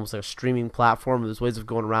being almost like a streaming platform. There's ways of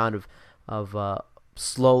going around of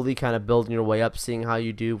slowly kind of building your way up, seeing how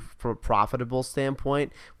you do from a profitable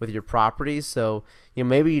standpoint with your properties. So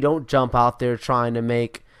maybe you don't jump out there trying to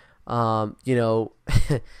make try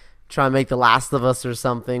and make The Last of Us or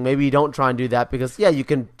something. Maybe you don't try and do that because you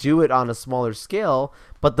can do it on a smaller scale,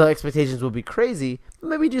 but the expectations will be crazy.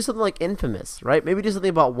 Maybe do something like Infamous, right? Maybe do something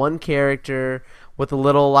about one character with a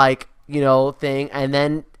little thing, and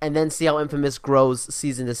then see how Infamous grows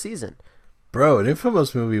season to season. Bro, an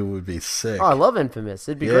Infamous movie would be sick. Oh, I love Infamous.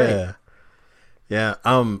 It'd be great. Yeah. Yeah.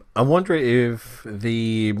 I'm wondering if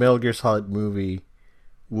the Metal Gear Solid movie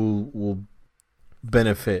will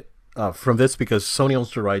benefit from this because Sony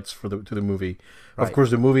owns the rights for the movie. Of Right.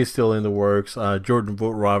 course, the movie is still in the works. Jordan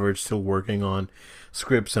Vogt Roberts still working on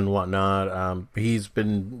scripts and whatnot. He's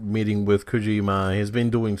been meeting with Kojima. He's been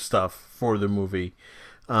doing stuff for the movie.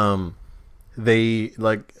 They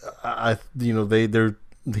like they're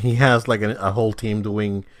he has like a whole team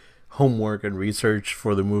doing homework and research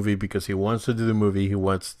for the movie because he wants to do the movie. He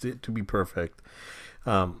wants it to be perfect.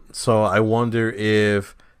 So I wonder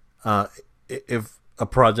if a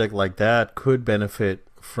project like that could benefit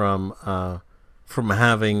from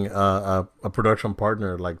having a production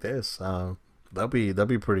partner like this. That'd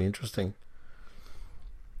be pretty interesting.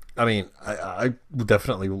 I mean, I would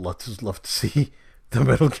definitely love to see the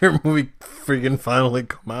Metal Gear movie freaking finally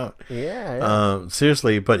come out. Yeah. Yeah.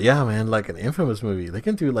 Seriously, but yeah, man, like an Infamous movie, they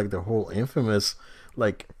can do like the whole Infamous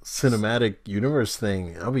like cinematic universe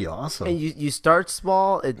thing. That'd be awesome. And you start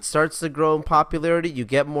small, it starts to grow in popularity, you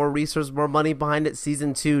get more resources, more money behind it.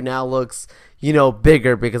 Season 2 now looks,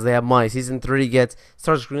 bigger because they have money. Season 3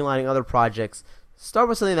 starts greenlighting other projects. Start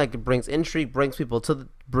with something that brings intrigue, brings people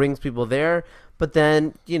there, but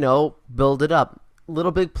then, build it up.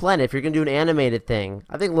 Little Big Planet, if you're going to do an animated thing,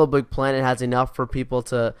 I think Little Big Planet has enough for people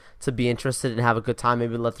to be interested and have a good time,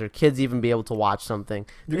 maybe let their kids even be able to watch something.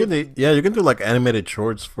 You can do like animated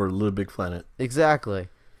shorts for Little Big Planet. Exactly.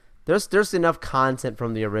 There's enough content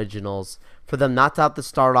from the originals for them not to have to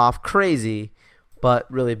start off crazy, but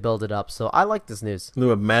really build it up. So I like this news.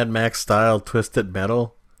 Do a Mad Max style Twisted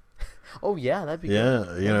Metal. Oh yeah, that'd be Yeah,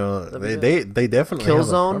 good. they definitely have the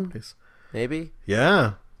Killzone? properties. Maybe.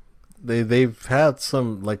 Yeah, they've had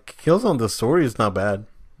some like Killzone. The story is not bad.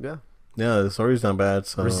 Yeah. Yeah, the story's not bad.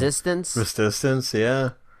 So Resistance. Yeah.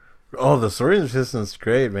 Oh, the story in Resistance is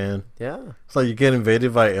great, man. Yeah. It's like you get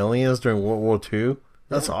invaded by aliens during World War II.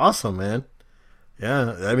 That's Yeah. awesome, man.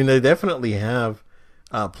 Yeah, I mean they definitely have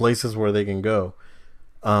places where they can go,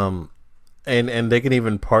 and they can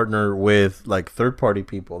even partner with like third party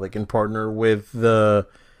people. They can partner with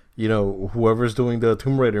whoever's doing the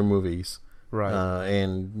Tomb Raider movies, Right.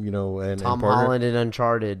 and Tom partner. Holland and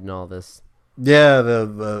Uncharted and all this. Yeah,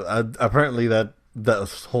 apparently that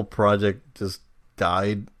whole project just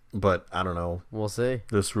died, but I don't know. We'll see.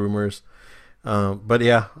 There's rumors, but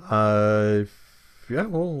yeah,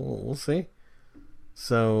 we'll see.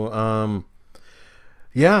 So,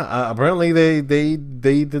 apparently they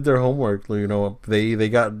did their homework. I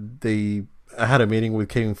had a meeting with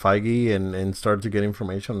Kevin Feige and started to get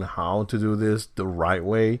information on how to do this the right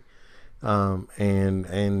way, and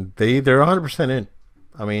they're 100% in.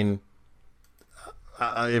 I mean,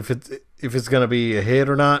 if it's gonna be a hit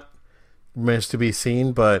or not remains to be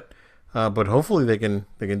seen, but hopefully they can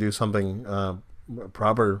do something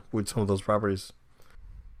proper with some of those properties.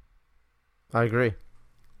 I agree.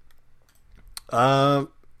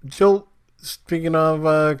 Jill, speaking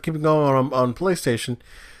of keeping going on PlayStation,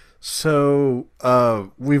 so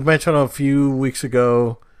we've mentioned a few weeks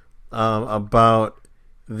ago about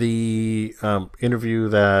the interview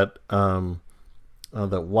that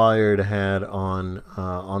that Wired had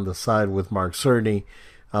on the side with Mark Cerny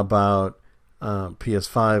about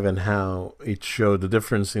PS5 and how it showed the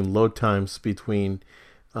difference in load times between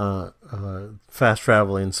fast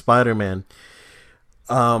travel and Spider-Man.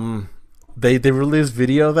 They released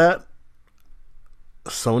video of that.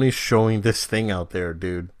 Sony's showing this thing out there,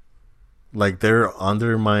 dude. Like they're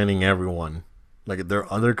undermining everyone. Like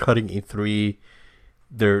they're undercutting E3.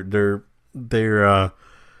 They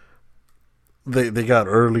got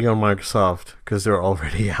early on Microsoft because they're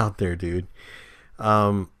already out there, dude.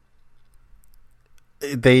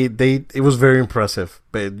 It was very impressive,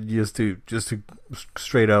 but just to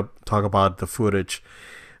straight up talk about the footage.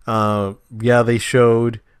 They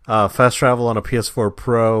showed fast travel on a PS4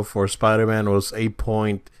 Pro for Spider-Man was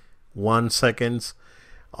 8.1 seconds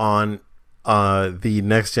on the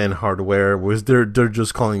next gen hardware. Was they're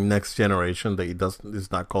just calling next generation.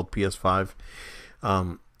 It's not called PS5.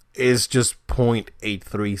 Is just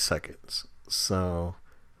 0.83 seconds. So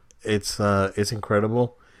it's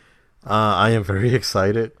incredible. I am very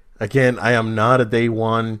excited. Again, I am not a day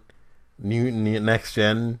one new next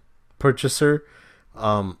gen purchaser,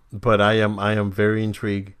 but I am very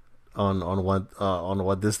intrigued on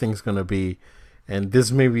what this thing's gonna be, and this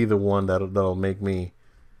may be the one that'll make me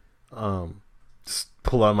just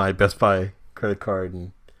pull out my Best Buy credit card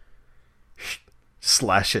and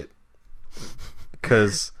slash it,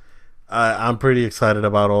 because I'm pretty excited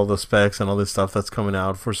about all the specs and all this stuff that's coming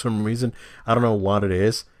out. For some reason, I don't know what it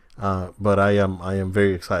is. But I am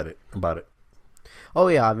very excited about it. Oh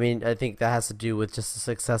yeah, I mean, I think that has to do with just the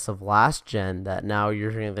success of last gen. That now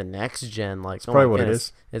you're hearing the next gen. Like, It's oh my probably what it goodness,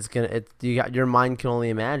 is. it's gonna. You got your mind can only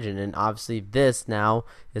imagine, and obviously this now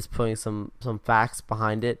is putting some facts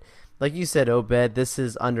behind it. Like you said, Obed, this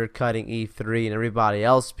is undercutting E3 and everybody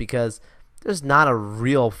else because there's not a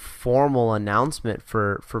real formal announcement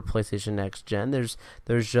for PlayStation Next Gen.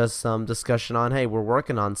 There's just some discussion on, hey, we're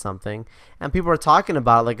working on something, and people are talking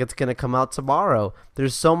about it like it's gonna come out tomorrow.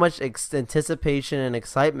 There's so much anticipation and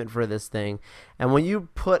excitement for this thing, and when you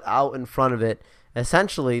put out in front of it,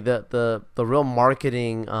 essentially the real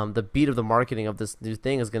marketing, the beat of the marketing of this new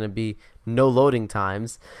thing is gonna be no loading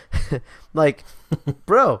times, like,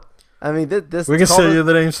 bro. I mean, this We can sell you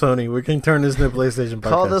the name Sony. We can turn this into PlayStation podcast.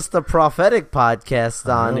 call this the prophetic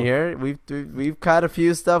podcast on here. We've had a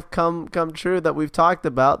few stuff come true that we've talked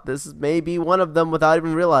about. This is maybe one of them without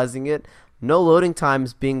even realizing it. No loading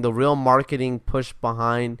times being the real marketing push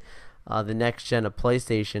behind the next gen of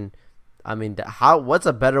PlayStation. I mean, what's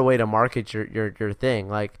a better way to market your thing?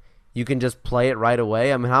 Like, you can just play it right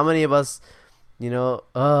away. I mean, how many of us,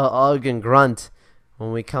 ugh and grunt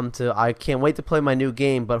when we come to, I can't wait to play my new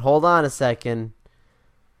game, but hold on a second.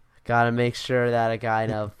 Gotta make sure that I got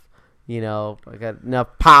enough, I got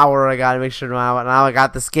enough power. I gotta make sure now I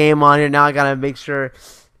got this game on here. Now I gotta make sure,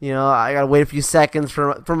 I gotta wait a few seconds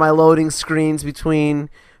for my loading screens between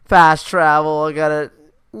fast travel. I gotta,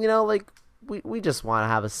 we just want to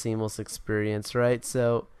have a seamless experience, right?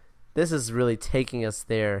 So this is really taking us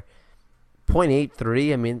there.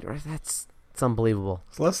 0.83, I mean, it's unbelievable.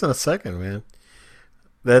 It's less than a second, man.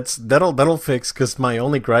 That'll fix, because my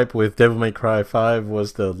only gripe with Devil May Cry 5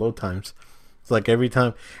 was the load times. It's like every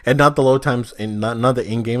time, and not the load times, and not the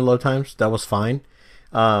in-game load times. That was fine,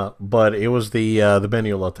 but it was the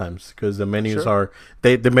menu load times, because the menus are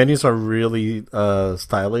the menus are really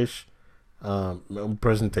stylish,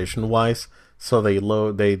 presentation wise. So they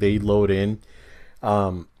load in.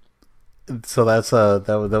 So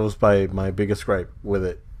that was my biggest gripe with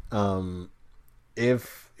it.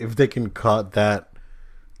 If they can cut that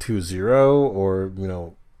to 0, or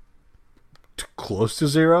close to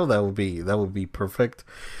 0, that would be perfect.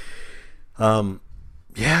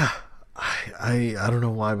 Yeah, I don't know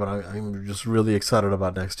why, but I'm just really excited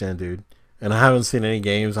about next gen, dude. And I haven't seen any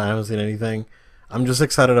games, I haven't seen anything. I'm just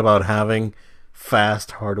excited about having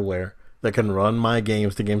fast hardware that can run my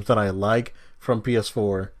games, the games that I like from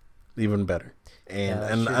PS4, even better.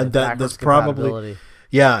 And that's probably.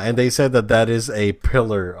 Yeah, and they said that is a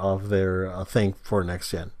pillar of their thing for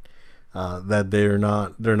next gen. That they're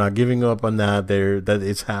not giving up on that. That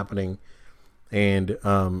it's happening, and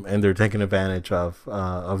they're taking advantage of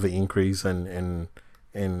the increase in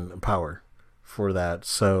power for that.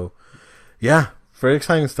 So, yeah, very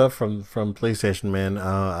exciting stuff from PlayStation, man.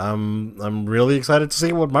 I'm really excited to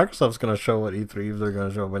see what Microsoft's going to show at E3, if they're going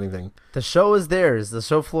to show up anything. The show is theirs. The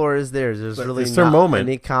show floor is theirs. There's really it's their not moment.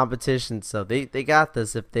 Any competition, so they got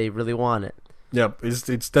this if they really want it. Yep,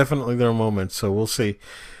 it's definitely their moment. So we'll see.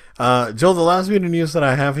 Joe, the last bit of news that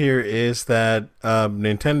I have here is that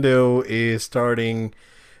Nintendo is starting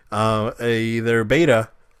their beta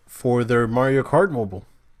for their Mario Kart Mobile.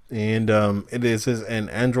 And it is an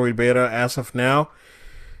Android beta as of now.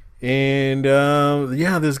 And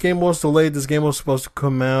this game was delayed. This game was supposed to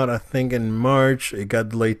come out, I think, in March. It got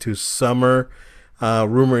delayed to summer.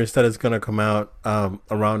 Rumor is that it's going to come out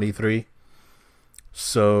around E3.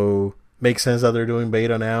 So, makes sense that they're doing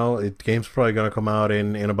beta now. The game's probably going to come out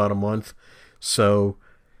in about a month. So,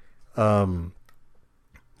 pretty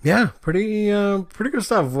good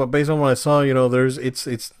stuff. Based on what I saw,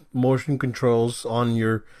 it's motion controls on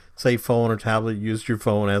your, say, phone or tablet. Use your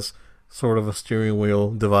phone as sort of a steering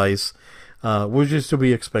wheel device, which is to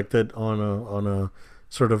be expected on a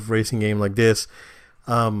sort of racing game like this.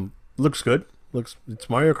 Looks good. It's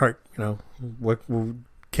Mario Kart. What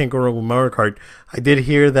can't go wrong with Mario Kart. I did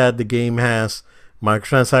hear that the game has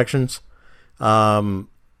microtransactions, and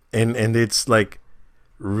it's like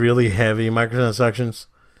really heavy microtransactions.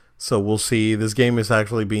 So we'll see. This game is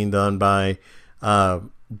actually being done by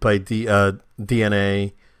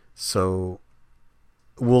DNA. So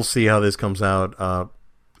we'll see how this comes out.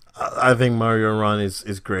 I think Mario Run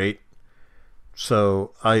is great.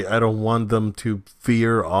 So I don't want them to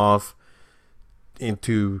veer off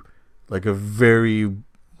into like a very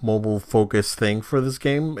mobile focused thing for this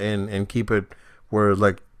game and keep it where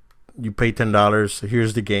like you pay $10,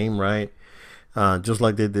 here's the game, right? Just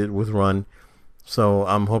like they did with Run. So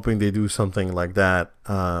I'm hoping they do something like that.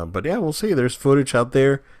 But yeah, we'll see. There's footage out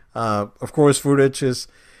there. Of course, footage is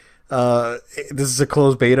this is a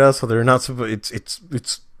closed beta, so they're not.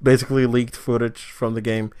 It's basically leaked footage from the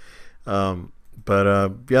game. But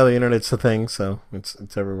yeah, the internet's a thing, so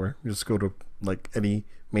it's everywhere. You just go to like any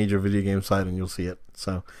major video game site and you'll see it.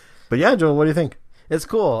 So, but yeah, Joel, what do you think? It's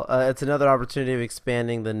cool. It's another opportunity of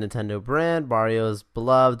expanding the Nintendo brand. Mario's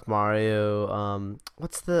beloved. Mario.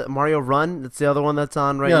 What's the Mario Run? That's the other one that's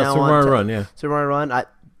on right now. Super Mario Run. Yeah, Super Mario Run. I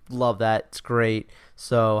love that. It's great.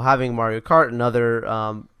 So having Mario Kart,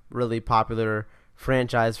 another really popular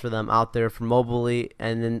franchise for them out there for mobilely,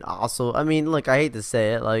 and then also, I mean, look, I hate to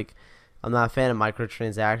say it, like I'm not a fan of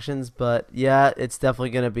microtransactions, but yeah, it's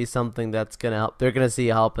definitely going to be something that's going to help. They're going to see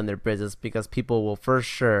help in their business because people will for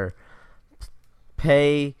sure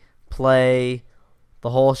pay, play,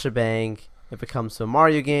 the whole shebang if it comes to a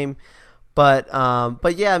Mario game. But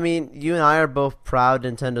yeah, I mean, you and I are both proud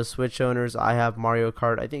Nintendo Switch owners. I have Mario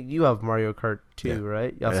Kart. I think you have Mario Kart too,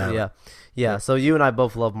 right? Yeah. So you and I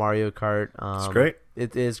both love Mario Kart. It's great.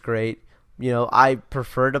 It is great. You know, I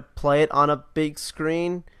prefer to play it on a big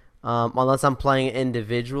screen, unless I'm playing it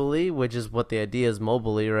individually, which is what the idea is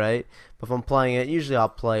mobilely, right? But if I'm playing it, usually I'll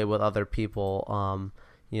play with other people.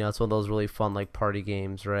 You know, it's one of those really fun like party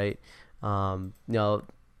games, right? You know,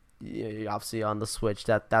 obviously on the Switch,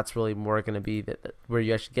 that's really more going to be where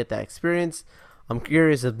you actually get that experience. I'm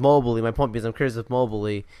curious if mobilely. My point is, I'm curious if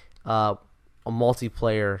mobilely, a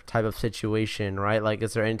multiplayer type of situation, right? Like,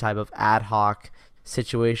 is there any type of ad hoc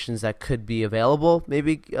situations that could be available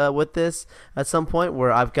maybe with this at some point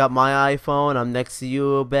where I've got my iPhone, I'm next to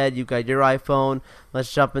you, Obed, you got your iPhone,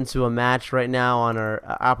 let's jump into a match right now on our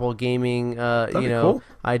Apple Gaming cool.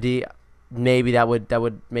 ID. Maybe that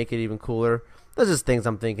would make it even cooler. Those are just things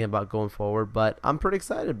I'm thinking about going forward, but I'm pretty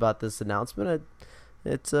excited about this announcement.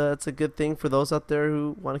 It's a good thing for those out there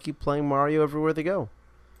who want to keep playing Mario everywhere they go.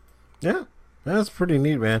 Yeah, that's pretty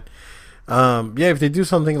neat, man. Yeah, if they do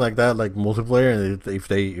something like that, like multiplayer, and if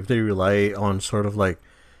they rely on sort of like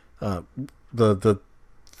the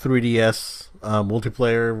 3DS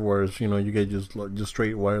multiplayer, whereas you get just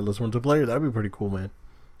straight wireless multiplayer, that'd be pretty cool, man.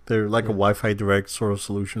 They're like a Wi-Fi direct sort of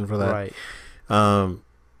solution for that, right?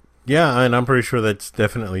 Yeah, and I'm pretty sure that's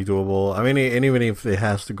definitely doable. I mean, and even if it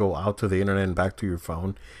has to go out to the internet and back to your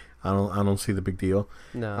phone, I don't see the big deal.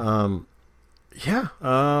 No. Yeah.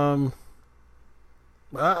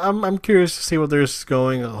 I'm curious to see what there's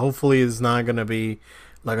going. Hopefully, it's not gonna be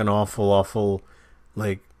like an awful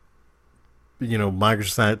like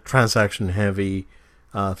microtransaction heavy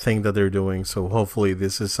thing that they're doing. So hopefully,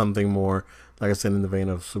 this is something more, like I said, in the vein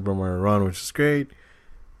of Super Mario Run, which is great.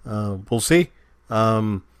 We'll see.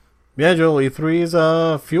 Yeah, Joel, E3 is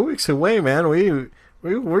a few weeks away, man.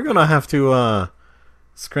 We're gonna have to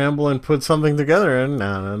scramble and put something together, and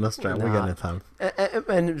no scramble. We got enough time.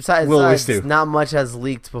 And besides, not much has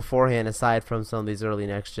leaked beforehand aside from some of these early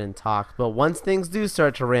next gen talks. But once things do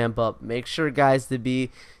start to ramp up, make sure, guys, to be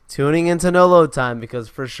tuning into No Load Time, because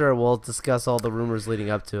for sure we'll discuss all the rumors leading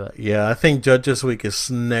up to it. Yeah, I think Judges Week is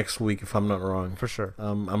next week, if I'm not wrong. For sure.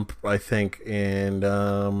 I think, and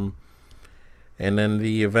then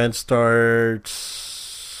the event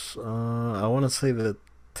starts. I want to say the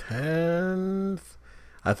 10th.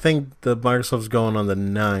 I think the Microsoft's going on the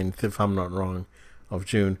 9th, if I'm not wrong, of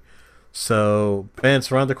June. So, man,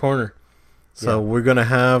 it's around the corner. So we're gonna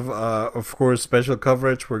have, of course, special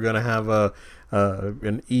coverage. We're gonna have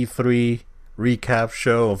an E3 recap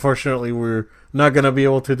show. Unfortunately, we're not gonna be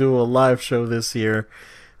able to do a live show this year,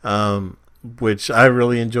 which I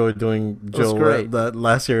really enjoyed doing. Joe, that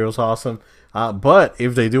last year was awesome. But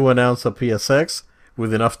if they do announce a PSX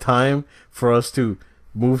with enough time for us to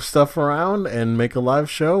move stuff around and make a live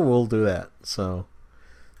show, we'll do that. So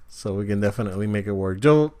we can definitely make it work.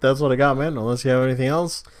 Joe, that's what I got, man. Unless you have anything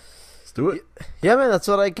else, let's do it. Yeah, man, that's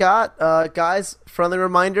what I got. Guys, friendly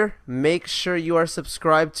reminder, make sure you are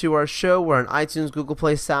subscribed to our show. We're on iTunes, Google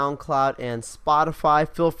Play, SoundCloud, and Spotify.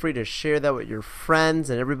 Feel free to share that with your friends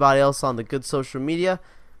and everybody else on the good social media.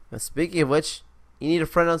 And speaking of which, you need a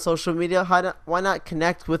friend on social media? Why not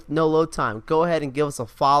connect with No Load Time? Go ahead and give us a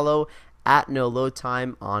follow at No Load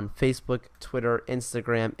Time on Facebook, Twitter,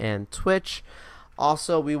 Instagram, and Twitch.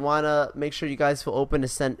 Also, we want to make sure you guys feel open to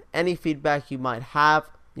send any feedback you might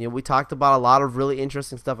have. We talked about a lot of really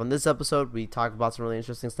interesting stuff on this episode. We talked about some really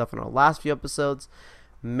interesting stuff in our last few episodes.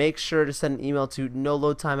 Make sure to send an email to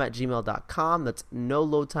noloadtime@gmail.com. That's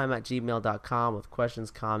noloadtime@gmail.com with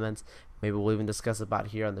questions, comments. Maybe we'll even discuss about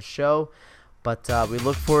here on the show. But we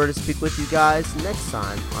look forward to speak with you guys next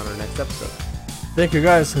time on our next episode. Thank you,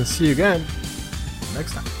 guys, and see you again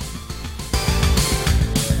next time.